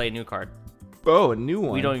 you play a new card. Oh, a new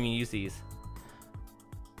one. We don't even use these.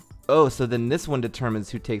 Oh, so then this one determines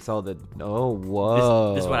who takes all the. Oh,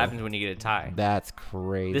 whoa. This is what happens when you get a tie. That's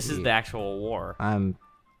crazy. This is the actual war. I'm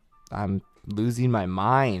losing my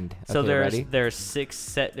mind. So Okay, ready? there's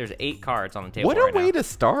 8 cards on the table. What a right way now. to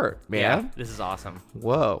start, man. Yeah, this is awesome.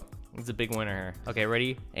 Whoa. It's a big winner here. Okay,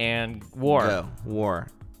 ready? And war. Go. War.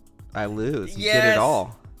 I lose. You Yes! did it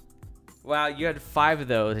all. Wow, you had 5 of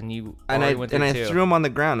those, and you And already went through I 2. threw them on the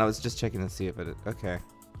ground. I was just checking to see if it. Okay.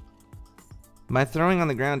 My throwing on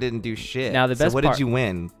the ground didn't do shit. Now, the best so what part- did you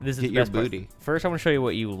win? This is Get the your best part. booty. First, I want to show you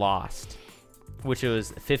what you lost, which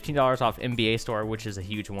was $15 off NBA Store, which is a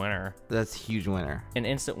huge winner. That's a huge winner. An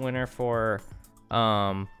instant winner for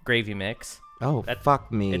Gravy Mix. Oh, That's- fuck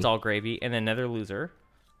me. It's all gravy, and then another loser.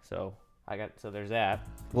 So there's that.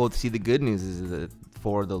 Well, see, the good news is that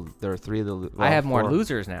there are 3 of the. I have more 4.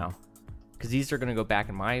 losers now, because these are gonna go back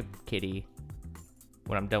in my kitty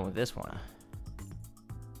when I'm done with this one.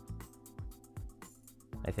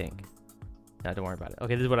 I think. No, don't worry about it.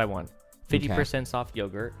 Okay, this is what I won. 50% soft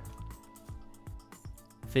yogurt.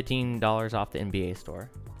 $15 off the NBA Store.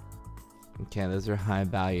 Okay, those are high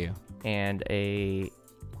value. And a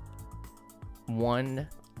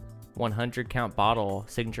 100 count bottle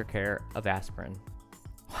Signature Care of aspirin.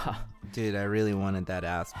 Dude, I really wanted that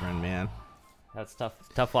aspirin, man. That's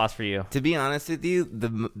tough loss for you. To be honest with you,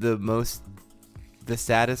 the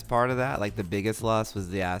saddest part of that, like the biggest loss, was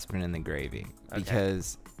the aspirin and the gravy, Okay.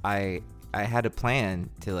 because I I had a plan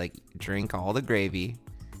to like drink all the gravy,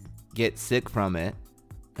 get sick from it,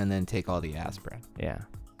 and then take all the aspirin. Yeah.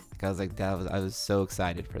 Like, I was so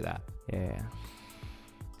excited for that. Yeah.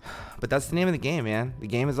 But that's the name of the game, man. The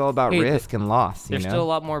game is all about Hey, risk and loss. There's still a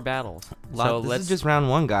lot more battles. This is just round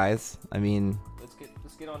 1, guys. I mean, let's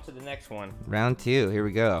get on to the next one. round 2. Here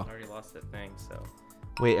we go. I already lost that thing, so.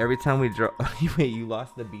 Wait, every time we draw. Wait, you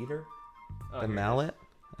lost the beater? Oh, The here it is. mallet?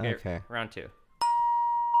 Here, Okay. round 2.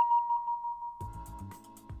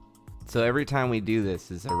 So every time we do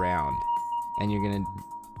this is a round. And you're going to.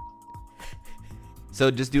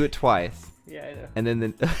 So just do it twice. Yeah, I know. And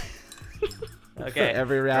then Okay. so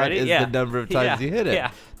every round Ready? is Yeah. the number of times you hit it.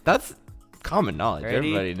 Yeah. That's common knowledge. Ready?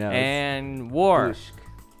 Everybody knows. And war. Whoosh.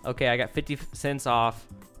 Okay, I got 50 cents off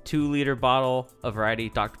 2-liter bottle of variety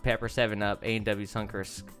Dr. Pepper 7-Up A&W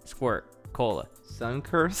Sunburst Squirt Cola.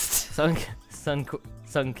 Suncursed?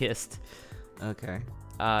 Sun-kissed. Okay.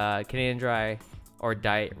 Canadian Dry or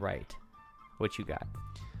Diet Right. What you got?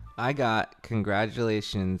 I got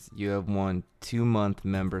congratulations. You have won 2-month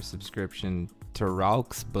member subscription to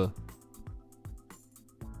Rauxba.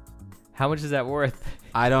 How much is that worth?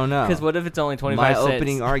 I don't know. Because what if it's only 25 My cents?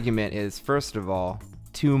 opening argument is, first of all,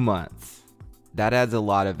 2 months. That adds a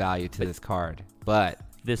lot of value to this card. But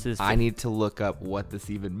This is I need to look up what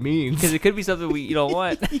this even means. because it could be something you don't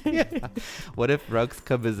want. Yeah. What if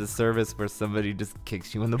Rauxba is a service where somebody just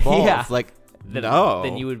kicks you in the balls? Yeah. Like, then, no.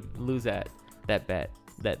 Then you would lose that bet,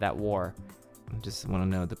 that war. I just want to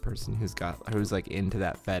know the person who's like into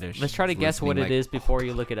that fetish. Let's try to guess what it is before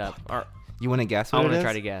you look it up. Or, You want to guess I what want it to is?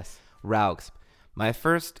 try to guess. Rauxba. My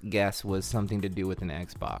first guess was something to do with an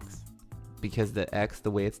Xbox. Because the X, the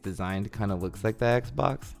way it's designed, kind of looks like the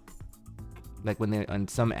Xbox. Like when they on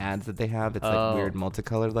some ads that they have, it's Oh. like weird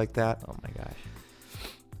multicolored like that. Oh my gosh.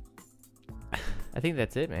 I think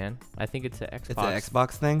that's it, man. I think it's an Xbox. It's an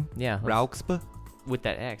Xbox thing? Yeah. Rauxba? With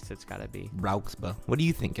that X, it's got to be. Rauxba. What do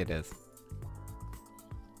you think it is?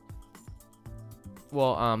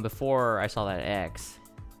 Well, before I saw that X,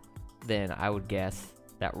 then I would guess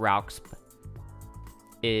that Rauxp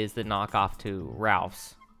is the knockoff to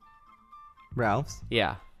Ralph's. Ralph's?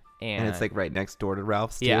 Yeah. And it's like right next door to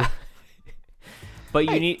Ralph's too. Yeah. But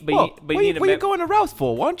you Hey, need, whoa, you need a what are you going to Ralph's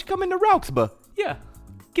for? Why don't you come into Rauxba? Yeah.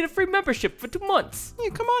 Get a free membership for 2 months. Yeah,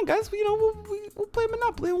 come on, guys. We'll play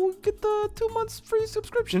Monopoly and we'll get the 2 months free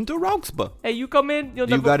subscription to Rauxba. Hey, you come in, Do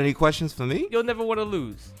you got any questions for me? you'll never want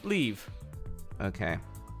to leave. Okay.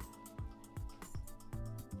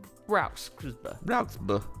 Rauxba.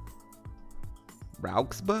 Rauxba.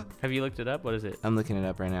 Rauxba? Have you looked it up? What is it? I'm looking it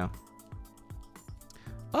up right now.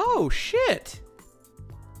 Oh, shit.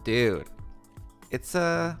 Dude. It's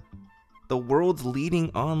the world's leading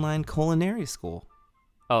online culinary school.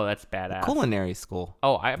 Oh, that's badass. Culinary school.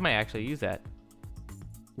 Oh, I might actually use that.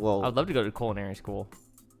 Well, I'd love to go to culinary school.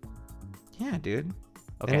 yeah, dude.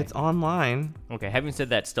 Okay. And it's online. Okay, having said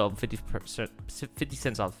that, still 50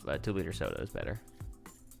 cents off 2-liter soda is better.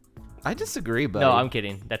 I disagree, but No, I'm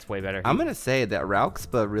kidding. That's way better. I'm gonna say that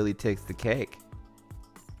Rauxba really takes the cake.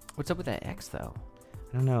 What's up with that X though?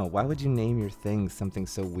 I don't know. Why would you name your thing something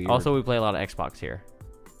so weird? Also, we play a lot of Xbox here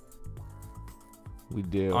we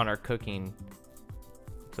do. on our cooking.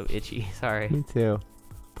 So itchy. Sorry. Me too.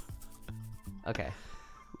 Okay.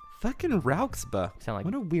 Fucking Rauxba. Sound like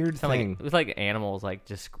What a weird sound thing. like it was like animals, like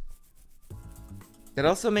just. It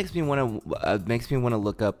also makes me want to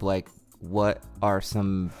look up like what are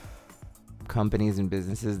some companies and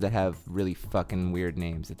businesses that have really fucking weird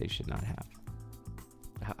names that they should not have.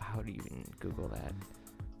 How do you even Google that?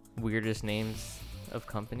 Weirdest names of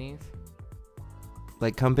companies?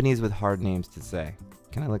 Like companies with hard names to say.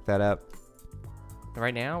 Can I look that up?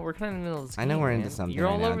 Right now, we're kind of in the middle of this I know game, we're man. into something. You're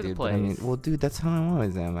right all now, over dude, the but place. I mean, well, dude, that's how I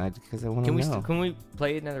always am. Because I want to know. Can we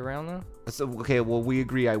play another round though? So okay, well, we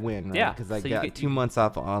agree I win, right? Yeah, Because I so you got get- 2 months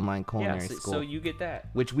off of online culinary so, school, so you get that.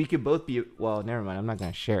 which we could both be. Well, never mind. I'm not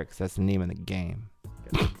gonna share it because that's the name of the game.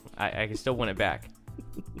 I can still win it back.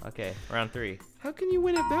 Okay, round 3. How can you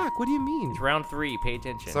win it back? What do you mean? It's round 3. Pay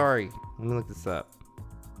attention. Sorry, let me look this up.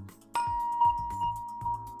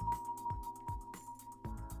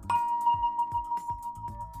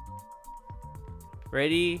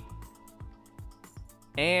 Ready?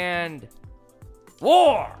 And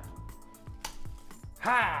war.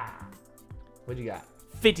 Ha! What you got?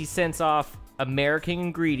 50 cents off American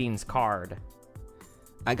Ingredients card.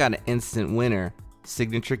 I got an instant winner.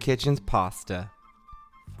 Signature Kitchens pasta.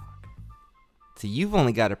 So you've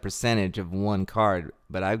only got a percentage of one card,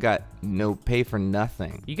 but I've got no pay for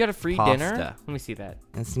nothing. You got a free Pasta. dinner? Let me see that.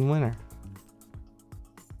 Instant winner.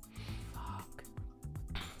 Fuck.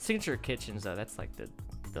 Signature Kitchens though, that's like the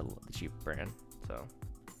cheap brand. So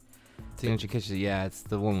Signature Kitchen, yeah, it's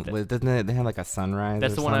the one with, doesn't it, they have like a sunrise?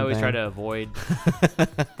 That's or the one I always try something? to avoid.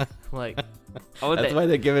 Like, I want That's that. why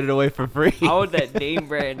they're giving it away for free. I want that name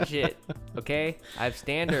brand shit. Okay, I have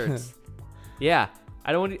standards. Yeah,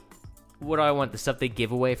 I don't. What do I want? The stuff they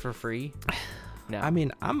give away for free? No. I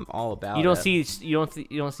mean, I'm all about you don't it. see you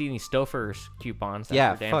don't see any Stouffer's coupons. That's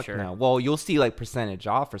Yeah, for damn fuck sure. no. Well, you'll see like percentage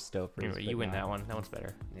off for Stouffer's. Anyway, you but win no. that one. That one's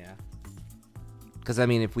better. Yeah. Because I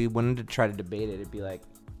mean, if we wanted to try to debate it, it'd be like,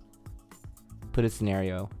 put a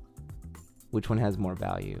scenario. Which one has more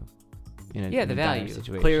value? In Yeah, in the a dire value.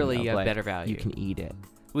 situation Clearly, of, you have like, better value. You can eat it.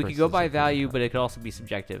 We could go versus by something value, like but it could also be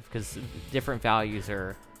subjective because different values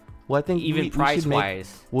are Well, I think even we should price make-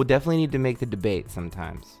 wise. We'll definitely need to make the debate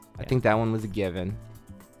sometimes. I Yeah. think that one was a given.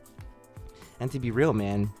 And to be real,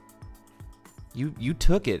 man, you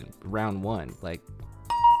took it round 1. Like,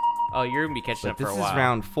 Oh, you're gonna be catching but up for this a is while.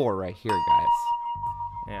 round 4 right here, guys.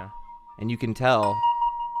 Yeah. And you can tell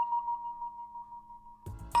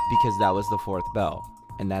because that was the 4th bell.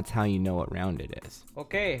 And that's how you know what round it is.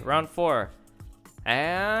 Okay, round 4,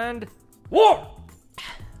 and war.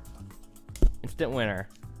 Instant winner.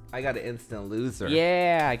 I got an instant loser.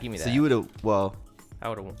 Yeah, give me that. So you would have, well, I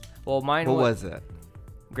would have. Well, mine what was was it?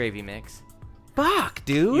 gravy mix. Fuck,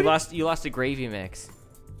 dude. You lost a gravy mix.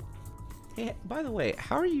 Hey, by the way,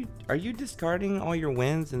 are you discarding all your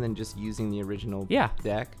wins and then just using the original Yeah.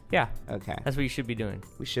 deck? Yeah, Okay. that's what you should be doing.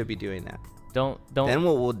 We should be doing that. Don't. Then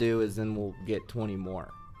what we'll do is then we'll get 20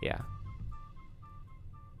 more. Yeah.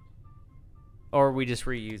 Or we just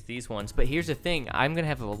reuse these ones. But here's the thing: I'm gonna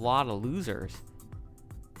have a lot of losers.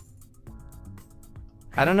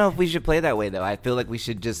 I don't know if we should play that way though. I feel like we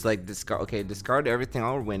should just like discard everything,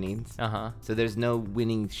 all our winnings. So there's no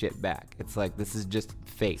winning shit back. It's like this is just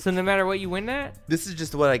fate. So no matter what you win at, This is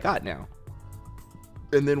just what I got now.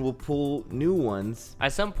 And then we'll pull new ones.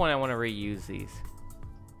 at some point I want to reuse these.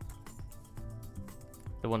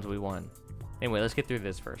 The ones we won. Anyway, let's get through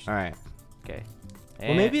this first. All right. Okay.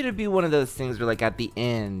 Well, maybe it'd be one of those things where like at the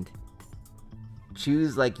end,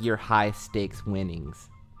 choose like your high stakes winnings.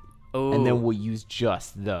 Oh. And then we'll use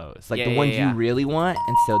just those. Like Yeah, the yeah, ones yeah. you really want.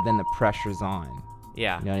 And so then the pressure's on.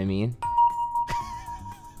 Yeah. You know what I mean?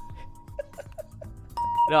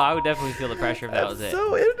 No, I would definitely feel the pressure if that was it.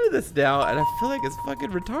 so into this now, and I feel like it's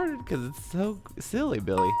fucking retarded because it's so silly,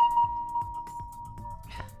 Billy.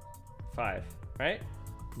 5, right?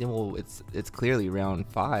 Yeah, well, it's clearly round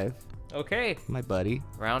 5, Okay. my buddy.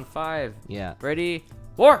 Round 5. Yeah. Ready?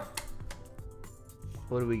 War!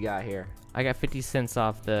 What do we got here? I got 50 cents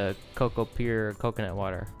off the Cocoa Pure coconut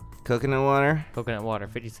water. Coconut water? Coconut water,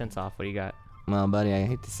 50 cents off. What do you got? Well, buddy, I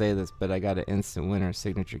hate to say this, but I got an instant winner,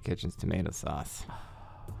 Signature Kitchen's tomato sauce.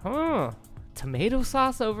 Oh, tomato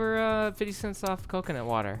sauce over 50 cents off coconut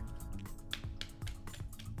water.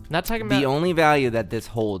 Not talking about. The only value that this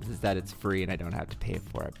holds is that it's free and I don't have to pay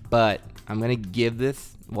for it. But I'm going to give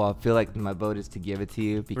this, well, I feel like my vote is to give it to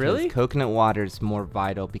you because Really? coconut water is more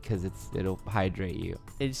vital because it'll hydrate you.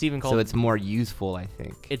 It's even called. So it's more useful, I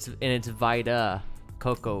think. It's Vita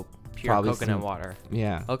Cocoa Pure Probably coconut some- water.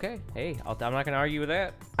 Yeah. Okay, hey, I'm not gonna argue with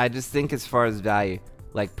that. I just think as far as value,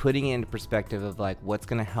 like putting it into perspective of like what's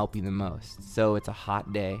going to help you the most. So it's a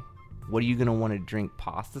hot day. What are you going to want to drink?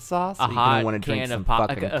 Pasta sauce? A Or are you hot gonna wanna drink can some of, pop,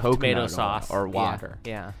 fucking of coconut tomato oil sauce or Yeah, water?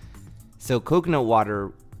 Yeah. So coconut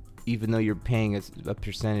water, even though you're paying a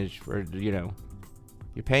percentage for,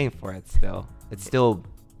 you're paying for it still. It's still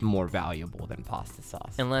more valuable than pasta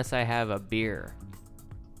sauce. Unless I have a beer,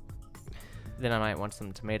 then I might want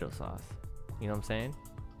some tomato sauce. You know what I'm saying?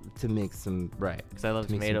 To make some, right. Because I love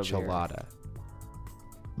To make tomato some beer. chelada.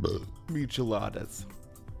 Micheladas.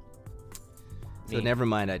 So Me. never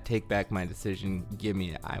mind, I take back my decision. Give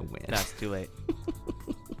me it, I win. That's too late.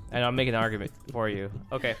 And I'll make an argument for you.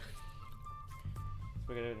 Okay.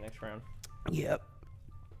 We're gonna do the next round. Yep.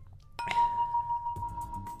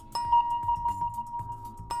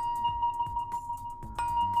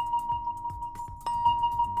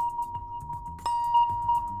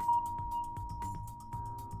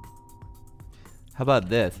 How about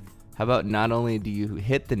this? How about not only do you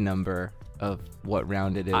hit the number of what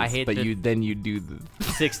round it is, I hit but the- you do the,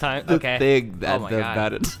 6 times. the Okay. thing that Oh my the, God.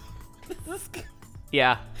 about it.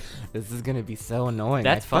 Yeah. This is gonna be so annoying.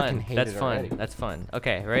 That's I fucking fun. hate That's it fun. already. That's fun.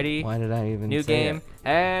 Okay, ready? Why did I even New say game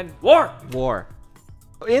and war. it? War.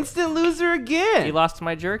 Instant loser again. You lost to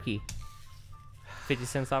my jerky. 50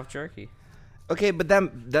 cents off jerky. Okay, but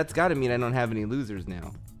that's got to mean I don't have any losers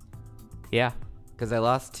now. Yeah. Because I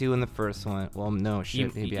lost 2 in the first one. Well, no,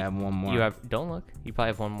 shit. Maybe I have one more. You have. Don't look. You probably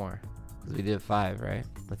have one more. 'Cause we did 5, right?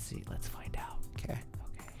 Let's see. Let's find out. Okay.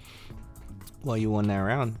 Okay. Well, you won that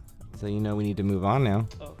round. So you know we need to move on now.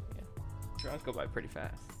 Oh yeah. Rounds go by pretty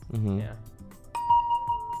fast. Mm-hmm. Yeah.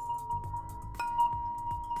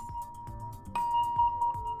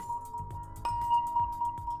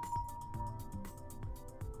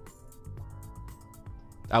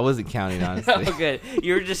 I wasn't counting, honestly. Oh, good.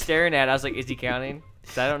 You were just staring at it. I was like, is he counting?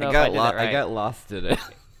 'Cause I don't know if I did that right. I got lost in it.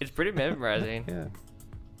 It's pretty mesmerizing. Yeah.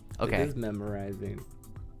 Okay. It is memorizing.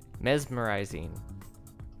 Mesmerizing.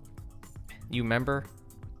 You remember?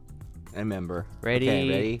 I remember. Ready? Okay,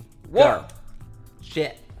 ready? War! Go.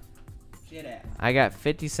 Shit. Shit ass. I got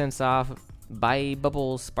 50 cents off. Buy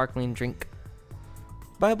Bubbles sparkling drink.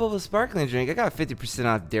 Buy a Bubba sparkling drink. I got 50%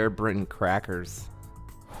 off Dare Britain crackers.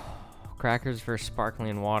 Crackers for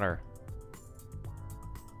sparkling water.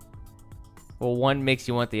 Well, one makes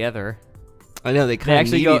you want the other. I know they They kind of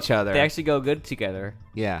actually need go. each other. They actually go good together.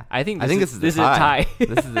 Yeah. I think. this is a tie.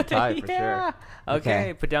 This is a tie for Yeah. sure.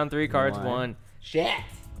 Okay. Put down 3 cards. 1, Shit.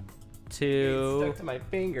 2. Stuck to my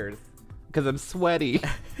fingers because I'm sweaty.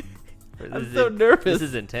 I'm This is so nervous. This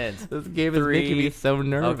is intense. This game is making me 3. so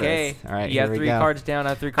nervous. Okay. All right. You here have we 3 go. cards down. I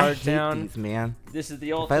have 3 cards I hate down. these, man. This is the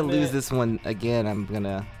If ultimate. I lose this one again, I'm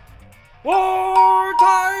gonna. War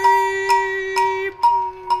time!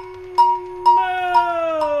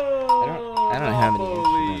 I don't have any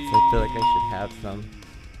instruments. I feel like I should have some. Do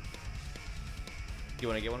you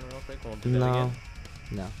want to get one real quick? We'll do that No. again.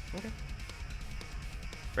 No. Okay.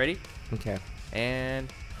 Ready? Okay.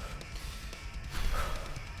 And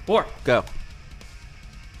war. Go.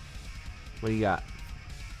 What do you got?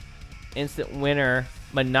 Instant winner.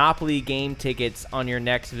 Monopoly game tickets on your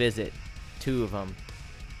next visit. 2 of them.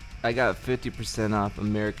 I got 50% off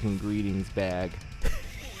American Greetings bag.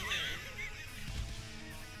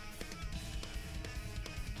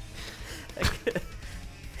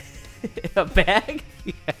 A bag?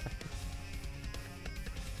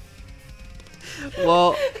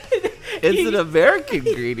 Well, it's an American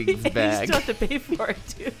Greetings You bag. still have to pay for it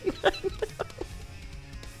too.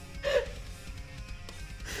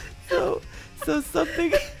 So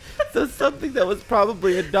something that was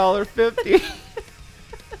probably $1.50.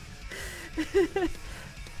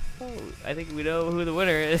 Oh, I think we know who the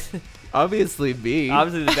winner is. Obviously me.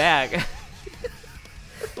 Obviously the bag.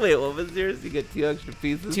 Wait, what was yours? You get 2 extra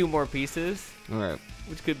pieces? 2 more pieces, All right.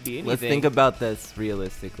 which could be anything. Let's think about this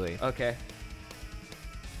realistically. Okay.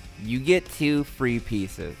 You get 2 free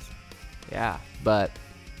pieces, Yeah. but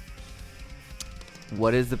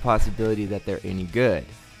what is the possibility that they're any good?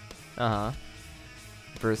 Uh-huh.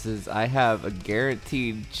 Versus I have a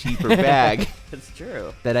guaranteed cheaper bag That's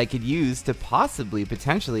true. that I could use to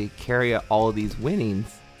potentially carry all of these winnings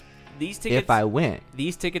These tickets if I win.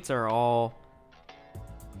 These tickets are all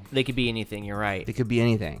they could be anything, you're right. It could be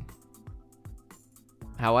anything.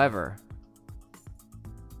 However,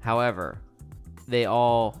 they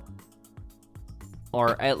all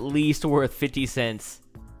are at least worth 50 cents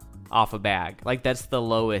off a bag. Like that's the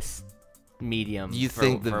lowest medium. You for-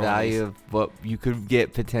 think the for value ones. of what you could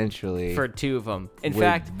get potentially for 2 of them. In would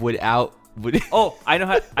fact, would oh, I know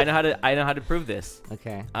how to prove this.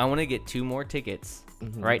 Okay. I want to get 2 more tickets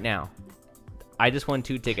Mhm. right now. I just won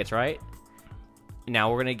 2 tickets, right?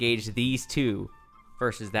 Now we're gonna gauge these 2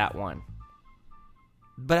 versus that one.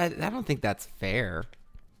 But I don't think that's fair.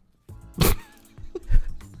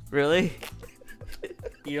 Really?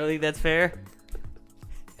 You don't think that's fair?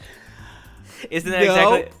 Isn't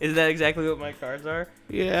No. that exactly what my cards are?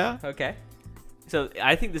 Yeah. Okay. So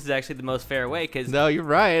I think this is actually the most fair way because No, you're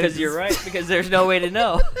right. you're right because there's no way to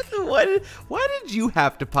know. Why did you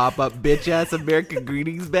have to pop up bitch ass American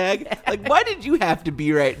Greetings bag? Like, why did you have to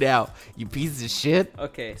be right now? You piece of shit.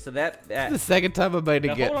 Okay, so that The second time I'm about to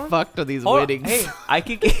Now, get hold on. fucked on these hold on. winnings. Hey, I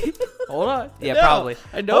could get. Hold on. Yeah, No, probably.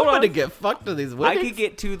 I know Hold I'm on. gonna get fucked on these I winnings. could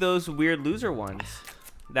get 2 of those weird loser ones.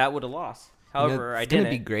 That would have lost. However, I it's gonna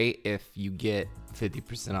didn't. be great if you get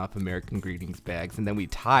 50% off American Greetings bags, and then we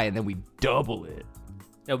tie, and then we double it.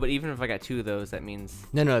 No, but even if I got 2 of those, that means.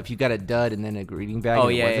 No, if you got a dud and then a greeting bag Oh,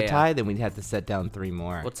 and yeah, it was yeah, a yeah. tie, then we'd have to set down 3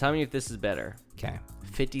 more. Well, tell me if this is better. Okay.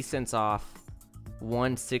 50 cents off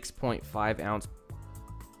 1 6.5 ounce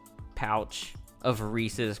pouch of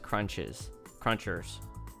Reese's Crunchers.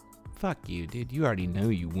 Fuck you, dude. You already know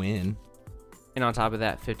you win. And on top of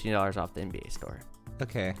that, $15 off the NBA store.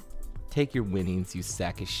 Okay. Take your winnings, you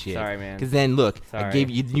sack of shit. Sorry, man. Because then, look, I Sorry. gave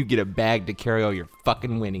you get a bag to carry all your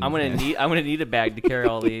fucking winnings. I'm man. gonna need a bag to carry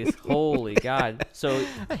all these. Holy God! So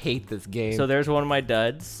I hate this game. there's one of my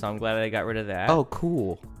duds. So I'm glad I got rid of that. Oh,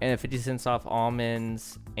 cool. And a 50 cents off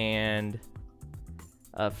almonds and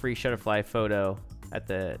a free Shutterfly photo at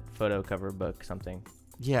the photo cover book something.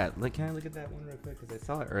 Yeah, like, can I look at that one real quick? Because I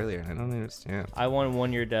saw it earlier and I don't understand. I won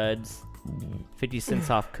 1 year duds. 50 cents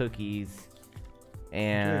off cookies.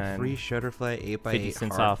 and free Shutterfly 8x8 50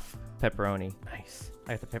 cents hard off pepperoni. Nice.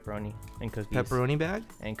 I got the pepperoni and cookies. pepperoni bag.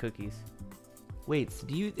 And cookies. Wait, so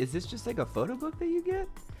is this just like a photo book that you get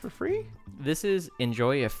for free? This is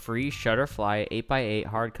enjoy a free Shutterfly 8x8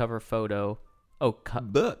 hardcover photo. Oh,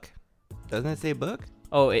 Book. Doesn't it say book?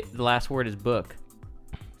 oh, the last word is book.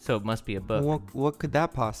 So it must be a book. What could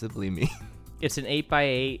that possibly mean? It's an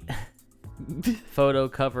 8x8 photo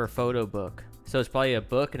cover photo book. So it's probably a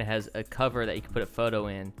book and it has a cover that you can put a photo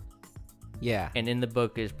in. Yeah. And in the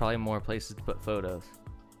book is probably more places to put photos.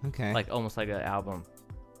 Okay. Like almost like an album.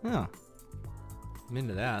 Oh. I'm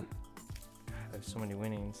into that. There's so many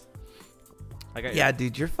winnings. I got Yeah,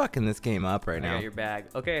 dude, you're fucking this game up right I now. got your bag.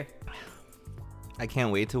 Okay. I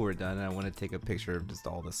can't wait till we're done. I want to take a picture of just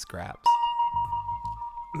all the scraps.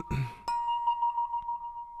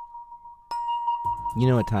 You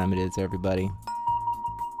know what time it is, everybody.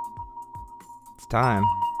 It's time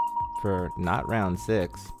for not round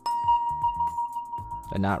 6,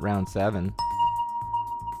 but not round 7.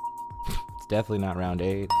 It's definitely not round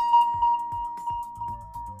 8.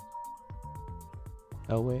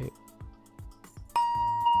 Oh, wait.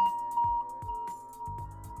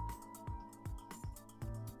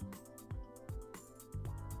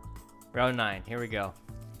 Round 9. Here we go.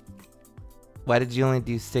 Why did you only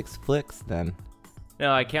do 6 flicks then?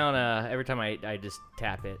 No, I count every time I just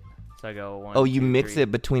tap it. So I go 1. Oh, you 2, mix 3.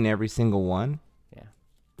 it between every single one? Yeah.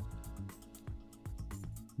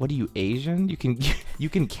 What are you, Asian? You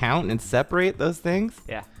can count and separate those things?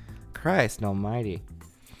 Yeah. Christ almighty.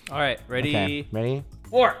 All right. Ready? Okay, ready?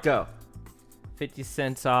 War. Go. 50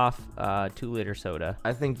 cents off 2-liter soda.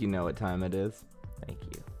 I think you know what time it is. Thank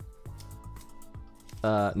you.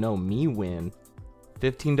 No, me win.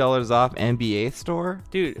 $15 off NBA store?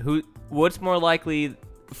 Dude, what's more likely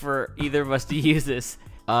for either of us to use this?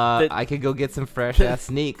 I could go get some fresh ass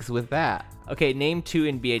sneaks with that. Okay, name 2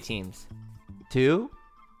 NBA teams. 2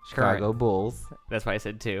 Chicago Current. Bulls That's why I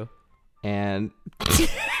said 2. and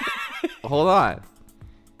hold on.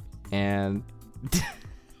 And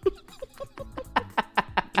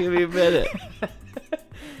give me a minute.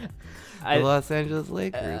 The Los Angeles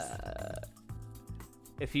Lakers.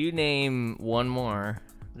 If you name one more,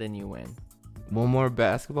 then you win. One more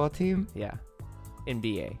basketball team? Yeah.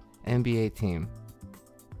 NBA. NBA team.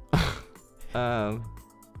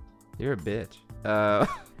 You're a bitch.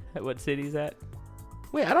 What city is that?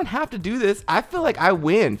 Wait, I don't have to do this. I feel like I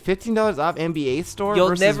win. $15 off NBA store You'll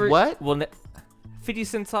versus never. what? Well, 50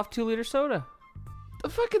 cents off 2-liter soda. The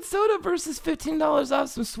fucking soda versus $15 off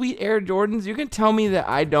some sweet Air Jordans. You can tell me that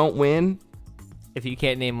I don't win? If you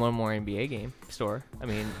can't name one more NBA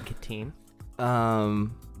team. The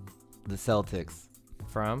Celtics.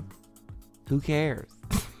 From? Who cares?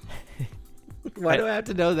 Why do I have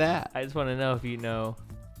to know that? I just want to know if you know.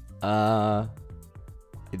 I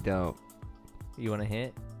don't. You want a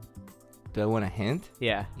hint? Do I want a hint?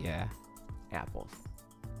 Yeah. Yeah. Apples.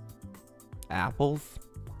 Apples?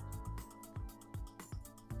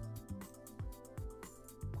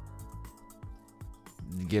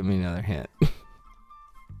 Give me another hint.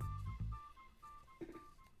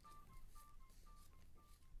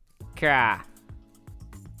 Kra.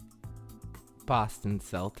 Boston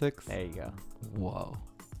Celtics? There you go. Whoa.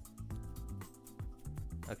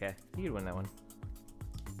 Okay. You could win that one.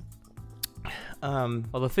 Well,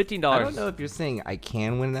 Well, the $15. I don't know if you're saying I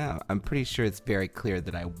can win that. I'm pretty sure it's very clear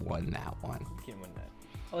that I won that one. You can win that.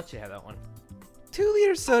 I'll let you have that one.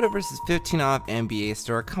 2-liter soda versus 15 off NBA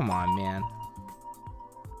store. Come on, man.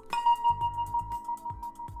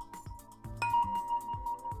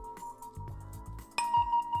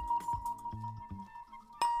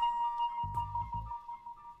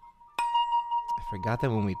 I forgot that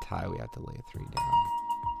when we tie, we have to lay 3 down.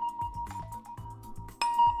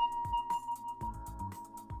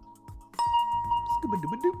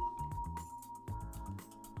 Scooba-dooba-doo.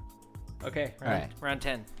 Okay. All right. Round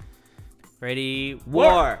 10. Ready?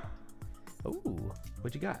 War. Ooh.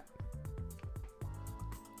 What you got?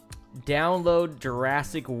 Download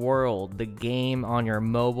Jurassic World, the game on your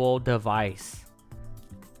mobile device.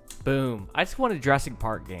 Boom. I just want a Jurassic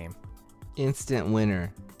Park game. Instant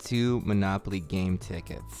winner. 2 Monopoly game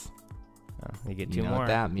tickets. Oh, you get You 2 know more. what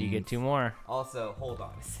that You means. get 2 more. Also, hold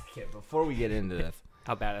on a second before we get into this.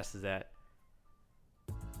 How badass is that?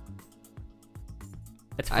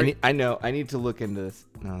 It's I free. need to look into this.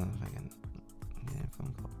 No, if I can get a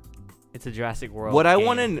phone call. It's a Jurassic World. What I game.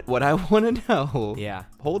 want to know. Yeah.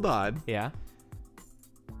 Hold on. Yeah.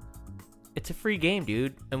 It's a free game,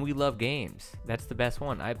 dude, and we love games. That's the best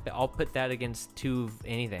one. I'll put that against 2 of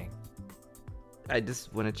anything I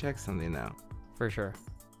just want to check something now. for sure.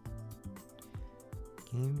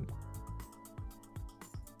 Game.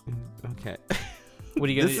 Okay. What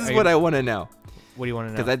are you gonna? This is what I want to know. What do you want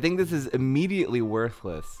to know? Because I think this is immediately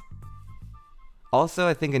worthless. Also,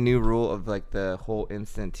 I think a new rule of like the whole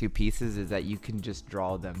instant 2 pieces is that you can just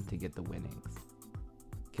draw them to get the winnings.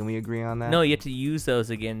 Can we agree on that? No, you have to use those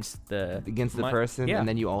against the person, yeah. and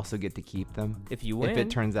then you also get to keep them. If you win. If it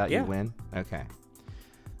turns out yeah. you win. Okay.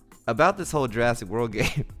 About this whole Jurassic World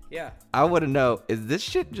game, Yeah. I want to know, is this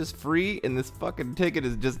shit just free and this fucking ticket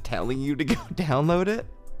is just telling you to go download it?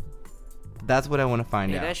 That's what I want to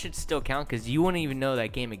find out. That should still count because you wouldn't even know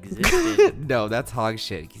that game existed. No, that's hog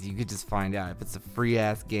shit because you could just find out if it's a free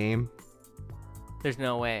ass game There's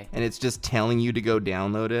no way. and it's just telling you to go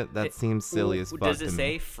download it. That seems silly as fuck Does it to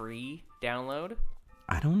say me. free download?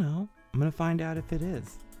 I don't know. I'm gonna find out if it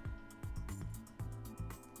is.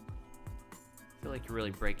 I feel like you're really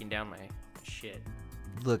breaking down my shit.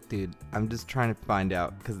 Look, dude, I'm just trying to find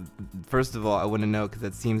out because first of all, I want to know because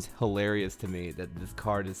it seems hilarious to me that this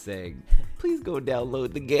card is saying, "Please go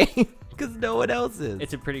download the game," because no one else is.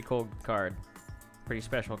 It's a pretty cool card. Pretty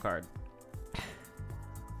special card.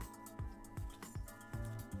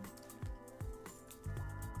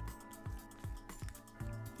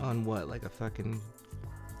 On what? Like a fucking...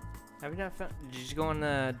 Have you not found? Did you just go on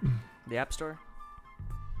the App Store?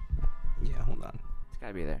 Yeah, hold on. It's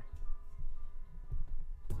gotta be there.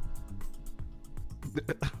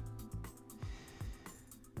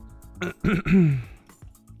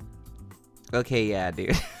 Okay, yeah,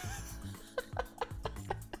 dude.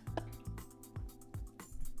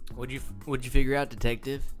 What'd you figure out,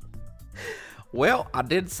 detective? Well, I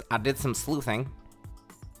did some sleuthing,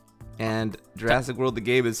 and Jurassic World the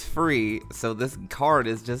game is free, so this card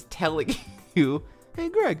is just telling you, "Hey,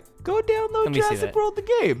 Greg, go download Jurassic World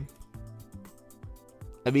the game."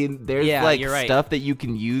 I mean, there's you're right. stuff that you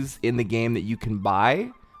can use in the game that you can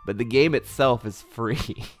buy, but the game itself is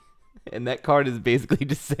free, and that card is basically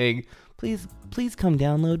just saying, "Please come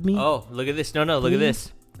download me." Oh, look at this! No, look at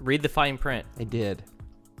this. Read the fine print. I did.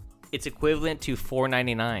 It's equivalent to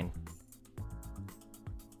 $4.99.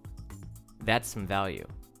 That's some value.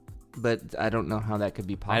 But I don't know how that could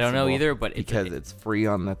be possible. I don't know either, but it's free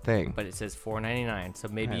on the thing. But it says $4.99, so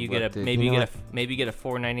maybe Alright, you look, get dude, maybe you you know get maybe you get a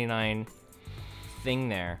 $4.99 thing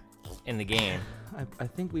there in the game. I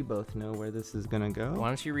think we both know where this is gonna go. Why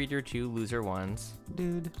don't you read your 2 loser ones,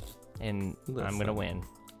 Dude. and I'm Listen. gonna win.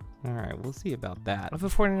 All right, we'll see about that. I have a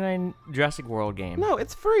 $4.99 Jurassic World game. No,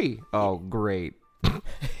 it's free. Oh, great.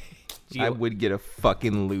 I would get a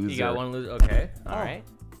fucking loser. You got one loser. Okay, all Oh. right.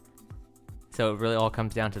 So it really all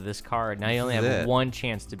comes down to this card. Now you only This is have it. 1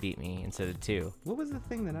 chance to beat me instead of 2. What was the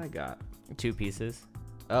thing that I got? 2 pieces.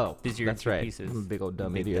 Oh, These are your that's 2 right. pieces. I'm a big old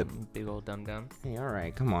dumb Big idiot. Big old dumb. Hey, all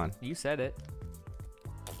right, come on. You said it.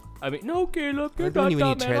 I mean, no, Caleb, you're I think not when you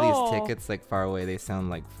dumb try at these all. tickets like far away, they sound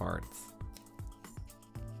like farts.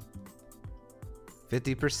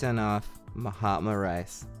 50% off Mahatma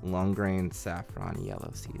rice, long grain saffron, yellow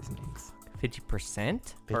seasonings.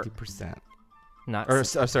 50%? 50%. Not. Or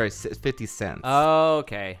sorry, 50 cents. Oh,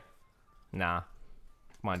 okay. Nah.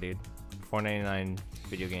 Come on, dude. $4.99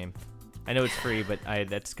 video game. I know it's free, but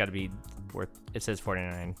that's got to be worth. It says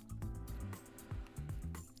 $4.99.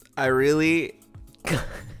 I really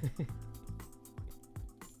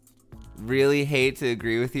hate to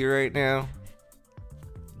agree with you right now,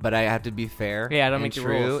 but I have to be fair. Yeah, I don't and make the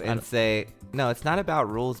true rules. and say no. It's not about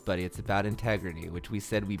rules, buddy. It's about integrity, which we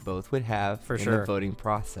said we both would have For in sure. the voting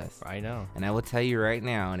process. I know. And I will tell you right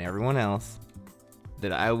now, and everyone else,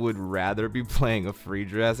 that I would rather be playing a free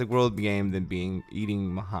Jurassic World game than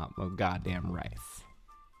eating Mahatma goddamn rice.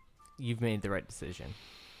 You've made the right decision.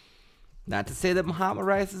 Not to say that Mahatma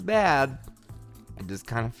rice is bad. I just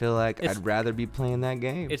kind of feel like It's- I'd rather be playing that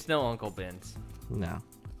game. It's no Uncle Ben's. No.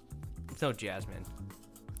 It's no Jasmine.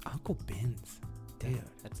 Uncle Ben's. Dude.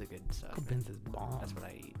 That's a good stuff. Uncle Ben's is bomb. That's what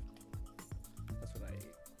I eat. That's what I eat.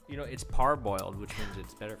 You know, it's parboiled, which means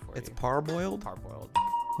it's better for It's you. parboiled? Parboiled.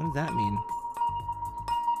 What does that mean?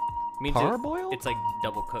 Means Parboiled? It's like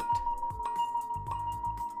double cooked.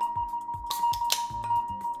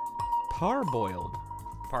 Parboiled.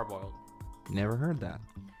 Parboiled. Never heard that.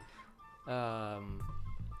 I'm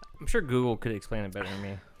sure Google could explain it better than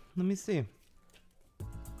me. Let me see.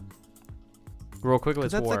 Real quick, 'Cause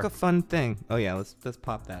let's that's war. like a fun thing. Oh yeah, let's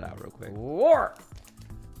pop that out real quick. War.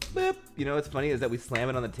 Boop. You know what's funny is that we slam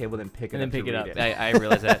it on the table, then pick it And up. then pick to it up. read I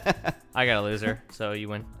realize that. I got a loser, so you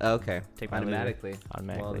win. Okay. Take my loser. Automatically.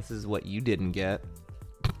 Automatically. Well, this is what you didn't get.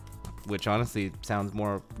 Which honestly sounds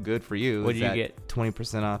more good for you. What did you get?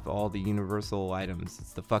 20% off all the Universal items.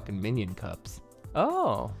 It's the fucking Minion cups.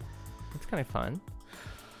 Oh, that's kind of fun.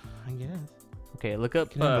 I guess. Okay, look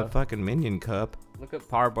up You can have a fucking Minion cup. look up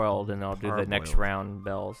parboiled, and I'll do the next Parboiled. round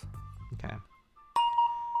bells. Okay.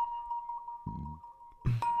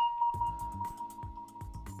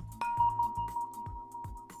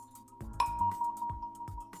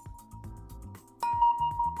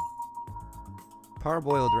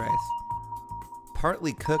 Parboiled rice.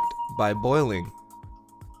 Partly cooked by boiling.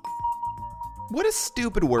 What a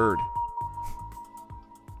stupid word.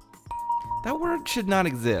 That word should not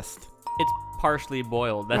exist. It's partially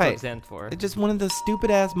boiled. That's what Right. it stands for. It's just one of those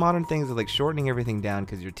stupid ass modern things of like shortening everything down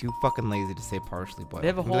because you're too fucking lazy to say partially boiled. They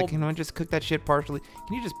have a You'd be like, whole- can I just cook that shit partially?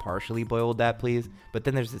 Can you just partially boil that, please? But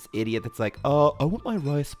then there's this idiot that's like, I want my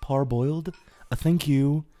rice parboiled. Thank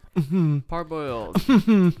you.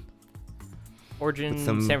 Parboiled. Origin With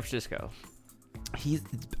some- San Francisco.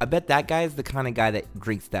 I bet that guy is the kind of guy that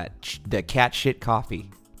drinks the cat shit coffee.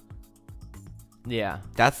 Yeah.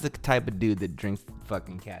 That's the type of dude that drinks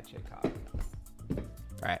fucking cat shit coffee.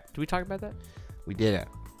 Right. Did we talk about that? We did it.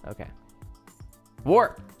 Okay.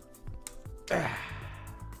 War.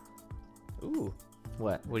 Ooh.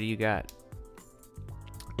 What? What do you got?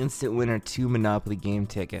 Instant winner 2 Monopoly game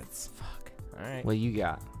tickets. Fuck. All right. What you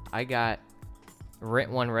got? I got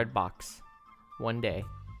rent one Redbox, 1 day.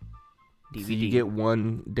 DVD. So you get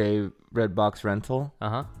 1 day Redbox rental.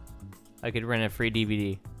 Uh-huh. I could rent a free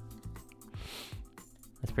DVD.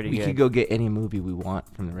 That's pretty We good. could go get any movie we want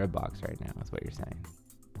from the Redbox right now. Is what you're saying.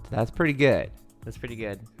 So that's pretty good. That's pretty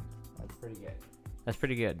good. That's pretty good. That's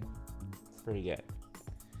pretty good. That's pretty good.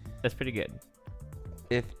 That's pretty good.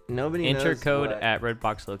 If nobody Enter knows code what- at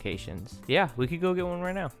Redbox locations. Yeah, we could go get one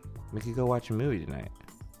right now. we could go watch a movie tonight.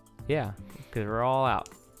 Yeah, because we're all out.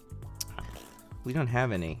 We don't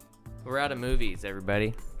have any. We're out of movies,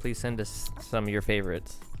 everybody. Please send us some of your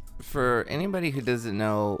favorites. For anybody who doesn't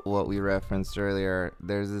know what we referenced earlier,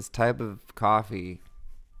 there's this type of coffee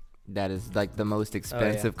that is like the most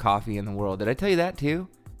expensive coffee in the world. Did I tell you that too?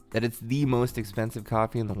 That it's the most expensive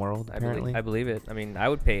coffee in the world, apparently? I believe it. I mean, I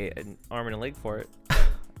would pay an arm and a leg for it.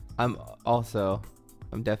 I'm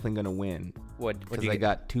definitely going to win What? because I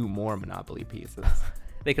got 2 more Monopoly pieces.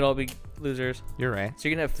 They could all be losers. You're right. So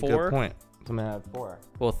you're gonna have That's a 4. good point. So I'm going to have 4.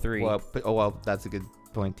 Well, 3. Well, that's a good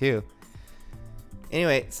point too.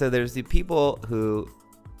 Anyway, so there's the people who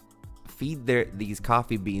feed these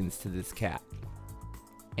coffee beans to this cat,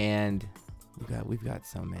 and we've got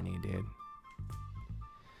so many, dude.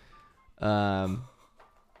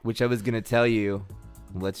 Which I was gonna tell you.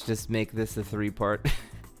 Let's just make this a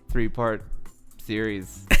 3-part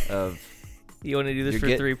series of. You want to do this You're for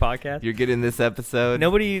get- 3 podcasts? You're getting this episode.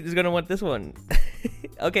 Nobody is gonna want this one.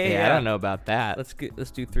 Okay. Yeah, I don't know about that.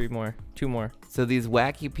 Let's do 3 more. 2 more. So these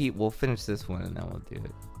wacky people. We'll finish this one and then we'll do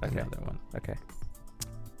Okay. another one. Okay.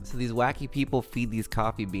 So these wacky people feed these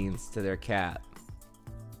coffee beans to their cat.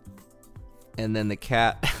 And then the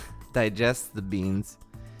cat digests the beans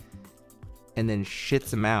and then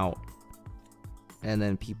shits them out. And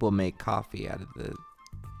then people make coffee out of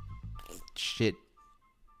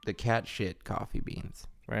the cat shit coffee beans.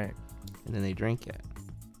 Right. And then they drink it.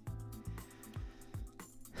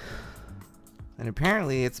 And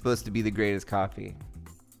apparently it's supposed to be the greatest coffee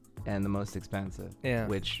and the most expensive. Yeah.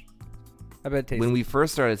 Which I bet it tastes. when we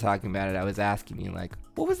first started talking about it, I was asking you, like,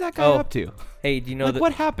 what was that guy Oh, up to? Hey, do you know Like,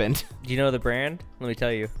 what happened? Do you know the brand? Let me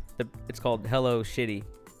tell you. It's called Hello Shitty.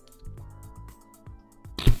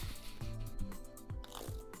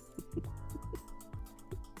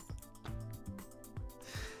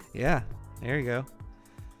 Yeah, there you go.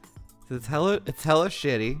 So it's hella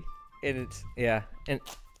shitty. And it's and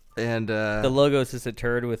And the logo is just a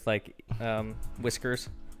turd with like whiskers.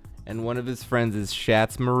 and one of his friends is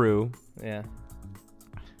Shats Maru. Yeah,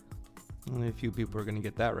 Only a few people are gonna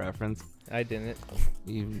get that reference. I didn't.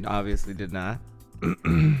 You obviously did not.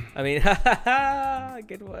 I mean,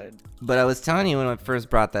 good one. But I was telling you when I first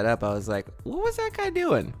brought that up, I was like, what was that guy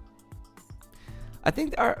doing? I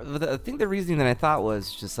think the reasoning that I thought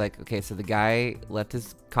was just like, okay, so the guy left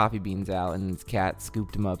his coffee beans out and his cat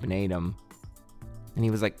scooped him up and ate them. And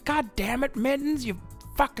he was like, God damn it, Mittens, you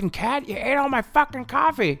fucking cat, you ate all my fucking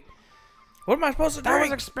coffee. What am I supposed to That was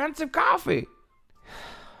drink? expensive coffee.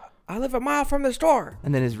 I live a mile from the store.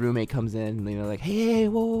 And then his roommate comes in and, like, hey,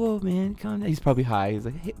 whoa, man, calm down. He's probably high. He's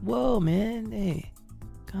like, hey, whoa, man, hey,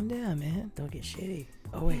 calm down, man. Don't get shitty.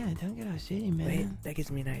 Oh wait, Yeah, don't get all shitty, man. wait, that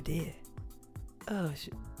gives me an idea. Oh,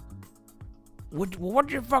 shit.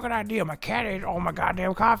 What's your fucking idea? My cat ate all my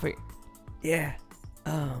goddamn coffee. Yeah.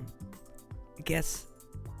 Guess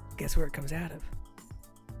where it comes out of.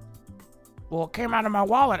 Well, it came out of my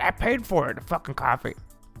wallet. I paid for it, the fucking coffee.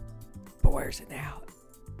 But where's it now?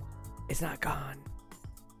 It's not gone.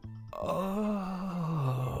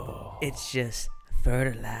 Oh. It's just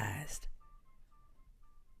fertilized.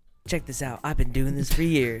 Check this out. I've been doing this for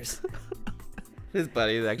years. His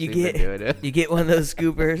buddy's actually get- been doing it. You get one of those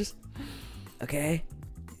scoopers, okay?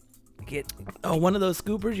 You get one of those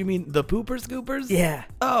scoopers? You mean the pooper scoopers? yeah,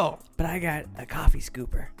 Oh, but I got a coffee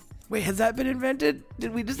scooper. wait, has that been invented?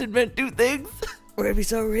 Did we just invent two things? We're gonna be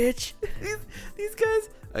so rich. These guys,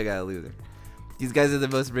 I got a loser. These guys are the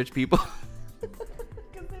most rich people.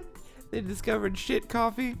 'Cause they discovered shit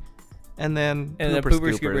coffee, and then And the pooper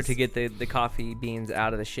pooper scooper scoopers. to get the coffee beans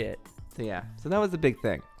out of the shit. So yeah, so that was the big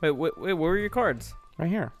thing. Wait, where were your cards? Right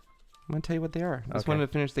here. I'm gonna tell you what they are. I just Okay. wanted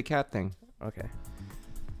to finish the cat thing. Okay.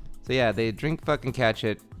 So yeah, they drink fucking cat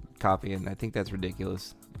shit coffee, and I think that's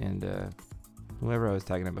ridiculous. And whoever I was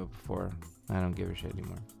talking about before, I don't give a shit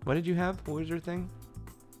anymore. What did you have? What was your thing?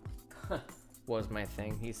 Was my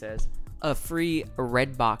thing, he says. A free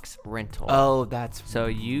Redbox rental. Oh, that's So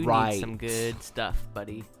you right. need some good stuff,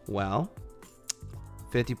 buddy. Well,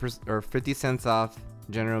 50% or 50 cents off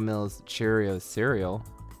General Mills Cheerios cereal,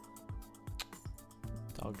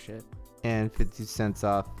 Dog shit. and 50 cents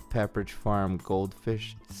off Pepperidge Farm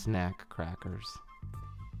Goldfish snack crackers.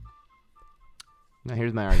 Now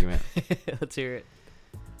here's my argument. Let's hear it.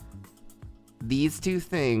 These two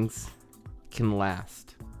things can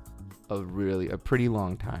last a pretty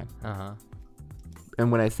long time. Uh-huh.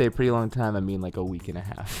 And when I say pretty long time, I mean like a week and a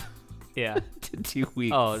half Yeah. to 2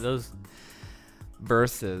 weeks. Oh, those.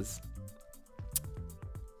 Versus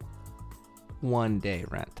 1 day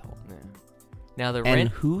rental. Yeah. Now the And rent.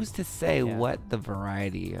 who's to say Yeah. what the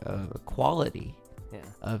variety of quality Yeah.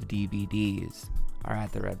 of DVDs are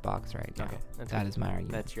at the Redbox right now? Okay. That is my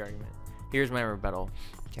argument. That's your argument. Here's my rebuttal.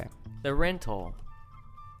 Okay. The rental.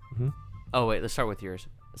 Mm-hmm. Oh, wait. Let's start with yours.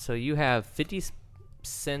 So you have 50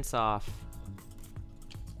 cents off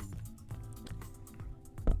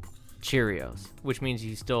Cheerios, which means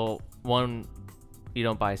you still, you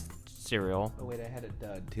don't buy cereal. Oh wait, I had a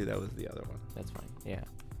dud too. That was the other one. That's fine. Yeah.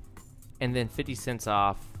 And then 50 cents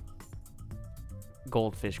off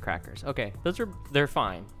Goldfish crackers. Okay. They're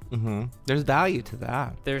fine. Mm-hmm. There's value to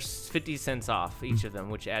that. There's 50 cents off each of them,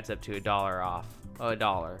 which adds up to $1 off. Oh,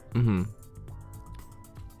 $1. Mm-hmm.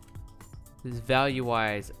 Value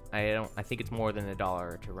wise, I think it's more than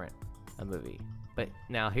 $1 to rent a movie. But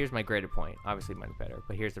now here's my greater point. Obviously mine's better,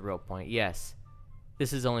 but here's the real point. Yes,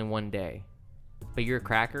 this is only 1 day. But your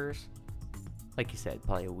crackers, like you said,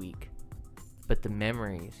 probably a week. But the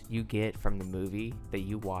memories you get from the movie that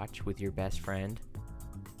you watch with your best friend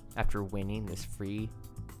after winning this free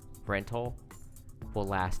rental will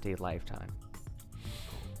last a lifetime.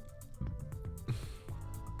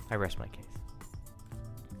 I rest my case.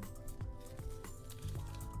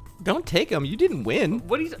 Don't take them. You didn't win.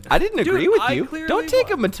 What do you? I didn't agree with I you. clearly Don't take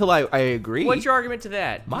won. them until I agree. What's your argument to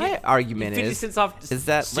that? My argument 50 is cents off is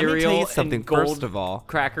that let me cereal tell you and something. gold First of all,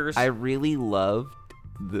 crackers. I really loved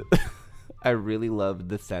the I really loved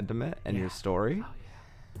the sentiment and your story. Oh,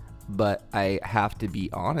 yeah. But I have to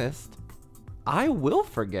be honest. I will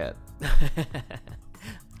forget.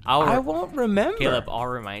 I won't remember. Caleb, I'll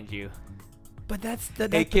remind you. But that's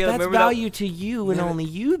Caleb, that's remember that- value to you and only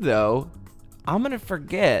you though. I'm gonna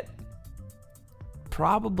forget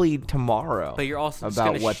probably tomorrow But you're also just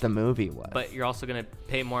about gonna what the movie was. But you're also gonna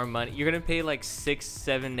pay more money. You're gonna pay like $6,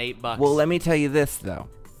 $7, $8. Well, let me tell you this though.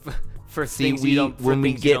 for See, things you don't. For when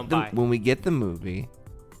we things you don't get the buy. when we get the movie,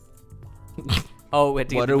 Oh, we have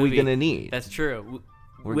to get what the are we movie. gonna need? That's true.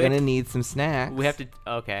 We're we have gonna to- need some snacks. We have to.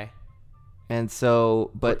 Okay. And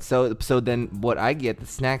so, but so then what I get, the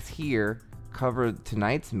snacks here cover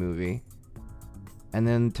tonight's movie. And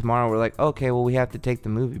then tomorrow we're like, okay, well, we have to take the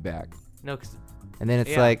movie back. No, cause And then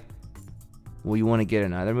it's Yeah. like, well, you want to get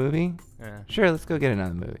another movie? uh, Sure, let's go get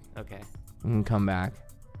another movie. okay. We can come back.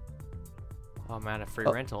 Oh, I'm out of free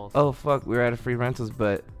Oh, rentals. Oh, fuck, we're out of free rentals,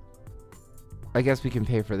 but I guess we can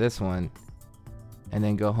pay for this one and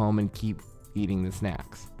then go home and keep eating the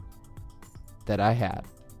snacks that I had.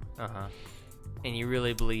 Uh huh. And you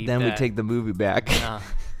really believe Then we that? take the movie back. Uh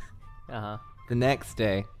huh. The next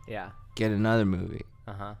day, Yeah. get another movie.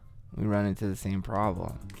 Uh huh. We run into the same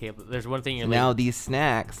problem. Caleb, there's one thing you're Now leaving. these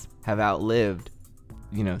snacks have outlived,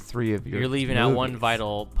 3 of your You're leaving out one movies.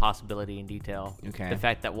 vital possibility in detail. Okay. The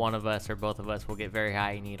fact that one of us or both of us will get very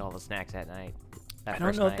high and eat all the snacks at night. I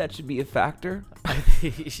don't know if that should be a factor.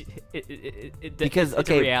 Because, it's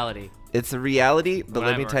okay, a reality. It's a reality, but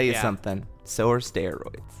let me Whatever, tell you yeah. something. So are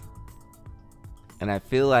steroids. And I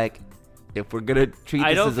feel like if we're going to treat I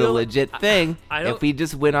this don't as a feel- legit thing, I don't- if we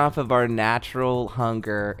just went off of our natural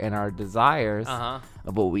hunger and our desires Uh huh.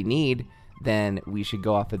 of what we need, then we should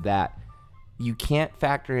go off of that. you can't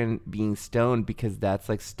factor in being stoned because that's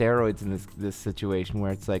like steroids in this situation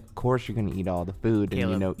where it's like, of course you're gonna eat all the food and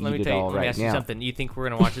Caleb, let me eat it tell you, all let me right ask you now. something. You think we're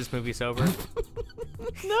gonna watch this movie sober?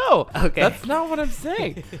 No, Okay. that's not what I'm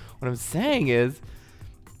saying. What I'm saying is,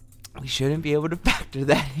 we shouldn't be able to factor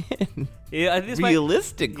that in Yeah, this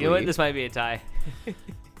realistically. You know what? This might be a tie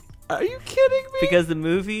Are you kidding me? because the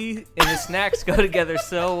movie and the snacks go together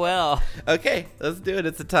so well. Okay, let's do it.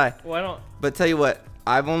 It's a tie. Why don't? But tell you what,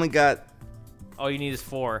 I've only got All you need is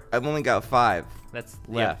 4. 5. That's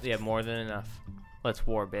Left. Yeah, more than enough. Let's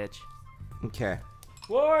war, bitch. Okay.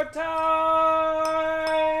 War time!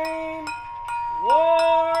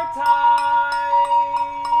 War time!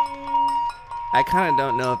 I kind of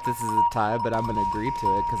don't know if this is a tie, but I'm gonna agree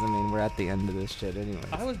to it because I mean we're at the end of this shit anyways.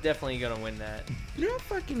 I was definitely gonna win that. No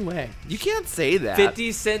fucking way. You can't say that.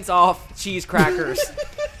 50 cents off cheese crackers.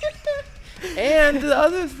 And the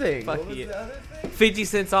other thing. Fuck What was you. the other thing? 50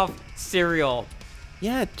 cents off cereal.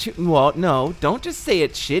 Yeah. Well, no. Don't just say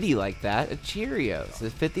it shitty like that. A Cheerios.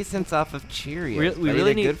 It's 50 cents off of Cheerios. We Buddy, really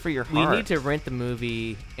they're need good for your We heart. need to rent the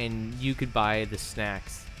movie, and you could buy the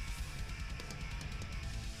snacks.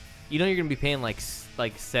 You know you're gonna be paying like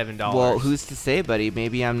 $7. Well, who's to say, buddy?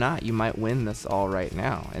 Maybe I'm not. You might win this all right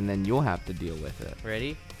now, and then you'll have to deal with it.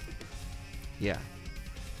 ready? Yeah.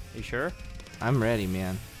 You sure? I'm ready,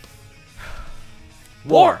 man.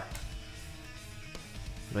 War.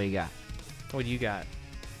 What do you got? What do you got?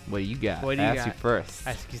 What do you got? What do you I asked you got? first.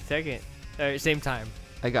 Ask you second. Same time.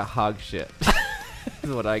 I got hog shit. This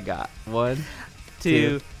is what I got. 1,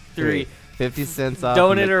 2, 3. 50 cents off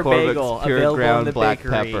Donut the or Corvix bagel pure available in ground the black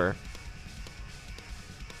bakery. pepper.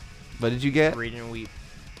 What did you get? Read and weep.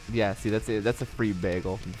 Yeah, see, that's it. That's a free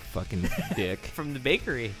bagel. You fucking dick. From the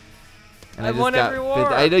bakery. And I just won got every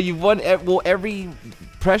war. I know you've won. Every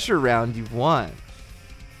pressure round you've won.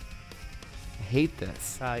 I hate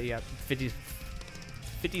this. Yeah,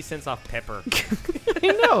 50 cents off pepper. I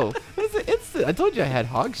know. It's an instant. I told you I had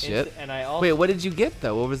hog shit. And I also Wait, what did you get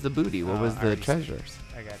though? What was the booty? What was I the already said- treasures?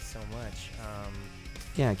 I got so much.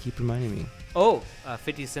 Yeah, keep reminding me.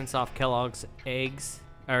 50 cents off Kellogg's eggs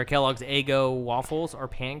or Kellogg's Eggo waffles or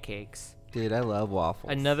pancakes. Dude, I love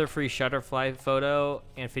waffles. Another free Shutterfly photo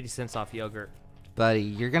and 50 cents off yogurt. Buddy,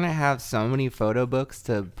 you're gonna have so many photo books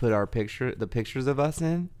to put the pictures of us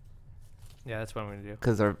in, Yeah, that's what I'm gonna do.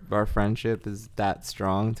 because our friendship is that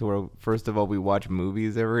strong to where first of all we watch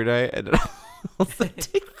movies every night and then also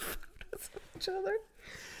take photos of each other.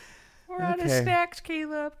 We're out of Okay. snacks,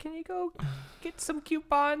 Caleb. Can you go get some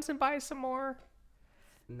coupons and buy some more?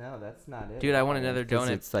 No, that's not it. Dude, I want another 'Cause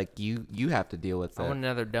donut. It's like you have to deal with I that. want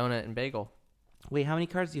another donut and bagel. Wait, how many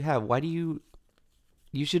cards do you have? Why do you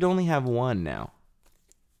should only have one now.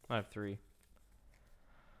 I have 3.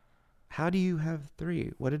 How do you have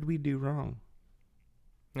 3? What did we do wrong?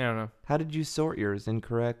 I don't know. How did you sort yours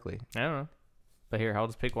incorrectly? I don't know. But here, I'll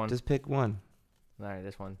just pick one. Just pick one. All right,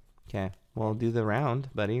 this one. Okay. Well, do the round,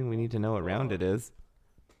 buddy. We need to know what round it is.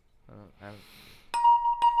 I'm-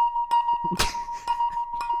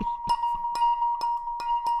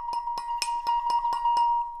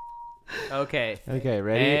 Okay. Okay,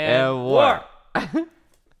 ready? And war.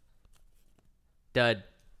 Dud.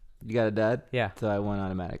 You got a dud? Yeah. So I won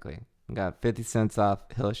automatically. I got 50 cents off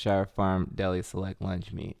Hillshire Farm Deli Select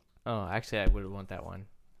Lunch Meat. Oh, actually, I would want that one.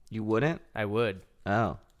 You wouldn't? I would.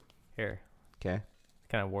 Oh, Here. okay.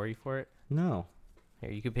 Can I worry for it? No.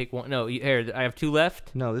 Here, you can pick one. No, here, I have 2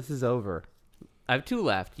 left. No, this is over. I have 2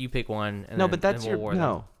 left. You pick one. And No, then, but that's then your... we'll war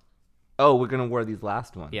No. them. Oh, we're going to war these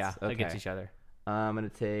last ones. Yeah, okay. against each other. I'm going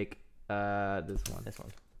to take this one. This one.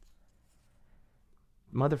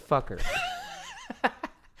 Motherfucker.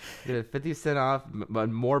 Get a 50 cent off,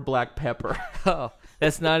 more black pepper. Oh,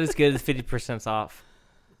 that's not as good as 50% off.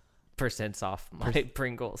 Percents off my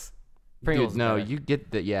Pringles. Pringles. Dude, no, better. you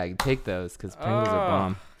get the... Yeah, you take those because Pringles are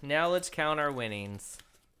bomb. Now let's count our winnings.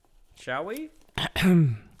 Shall we?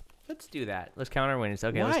 Let's do that. Let's count our winnings.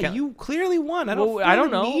 Okay. Let's Why? count. You clearly won. I don't. Well, I don't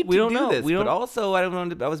feel the know. need We to don't do know. This, We but don't- also, I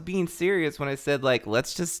don't. I was being serious when I said like,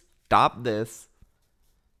 let's just stop this,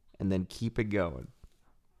 and then keep it going.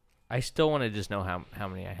 I still want to just know how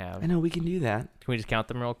many I have. I know we can do that. Can we just count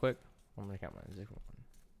them real quick? I'm gonna count mine. 1,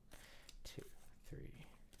 2, 3,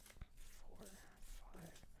 4, 5,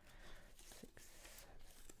 6, 7,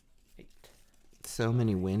 8. So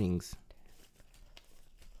many winnings.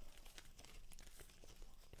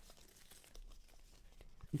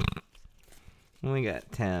 Only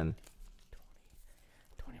got 10.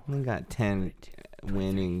 21, Only got 10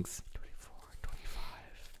 winnings. 24, 25,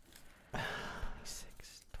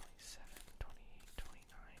 26, 27, 28, 29,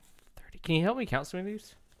 30. Can you help me count some of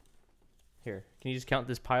these? Here, can you just count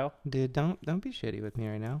this pile? Dude, don't be shitty with me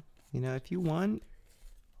right now. You know, if you won,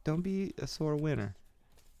 don't be a sore winner.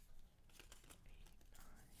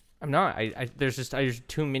 I'm not. There's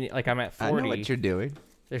too many. Like I'm at 40. I know what you're doing.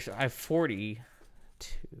 I have 40.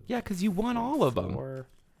 Yeah, because you won all of them.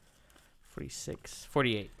 46,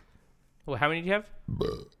 48. Well, how many do you have?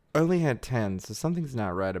 I only had 10, so something's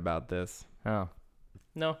not right about this. Oh,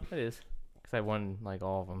 no, it is because I won like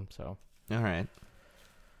all of them. So. All right.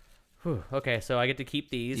 Whew. Okay, so I get to keep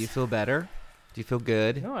these. Do you feel better? Do you feel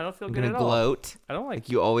good? No, I don't feel I'm good gonna at all. gloat I don't like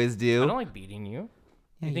you always do. I don't like beating you.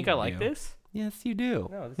 Yeah, you think I like do. this? Yes, you do.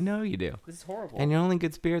 No, this- I know you do. This is horrible. And you're only in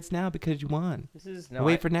good spirits now because you won. This is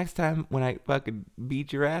Wait for next time when I fucking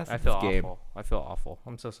beat your ass. I at feel this game. awful. I feel awful.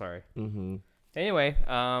 I'm so sorry. Mm-hmm. Anyway,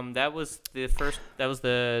 that was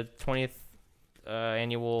the 20th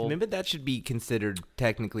annual. Remember that should be considered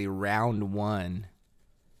technically round 1.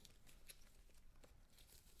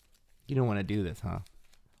 You don't want to do this, huh?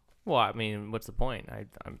 Well, I mean, what's the point?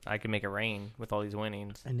 I can make it rain with all these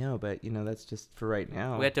winnings. I know, but that's just for right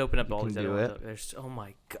now. We have to open up You all can these other do ones. it. There's oh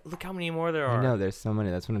my god, look how many more there are. I know there's so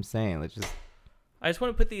many. That's what I'm saying. Let's just I just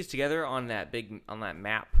want to put these together on that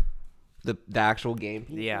map. the actual game.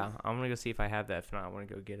 Pieces? Yeah, I'm gonna go see if I have that. If not, I want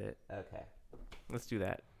to go get it. Okay. Let's do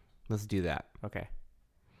that. Let's do that. Okay.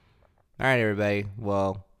 All right, everybody.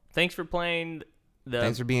 Well, Thanks for playing the.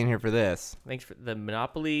 thanks for being here for this. Thanks for the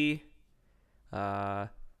Monopoly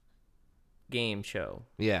game show.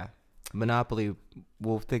 Yeah, Monopoly.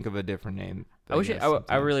 We'll think of a different name.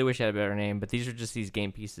 I really wish I had a better name, but these are just these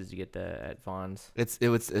game pieces you get at Vaughn's. It's a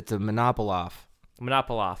Monopoloff.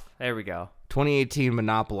 Monopoloff. There we go. 2018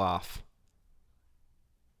 Monopoloff.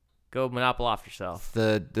 Go Monopoloff yourself.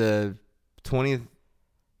 The 20th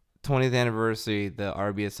anniversary, the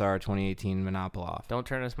RBSR 2018 Monopoloff. Don't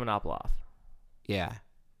turn us Monopoloff. Yeah.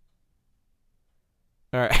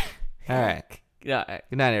 All right. All right. Yeah.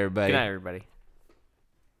 Good night, everybody. Good night, everybody.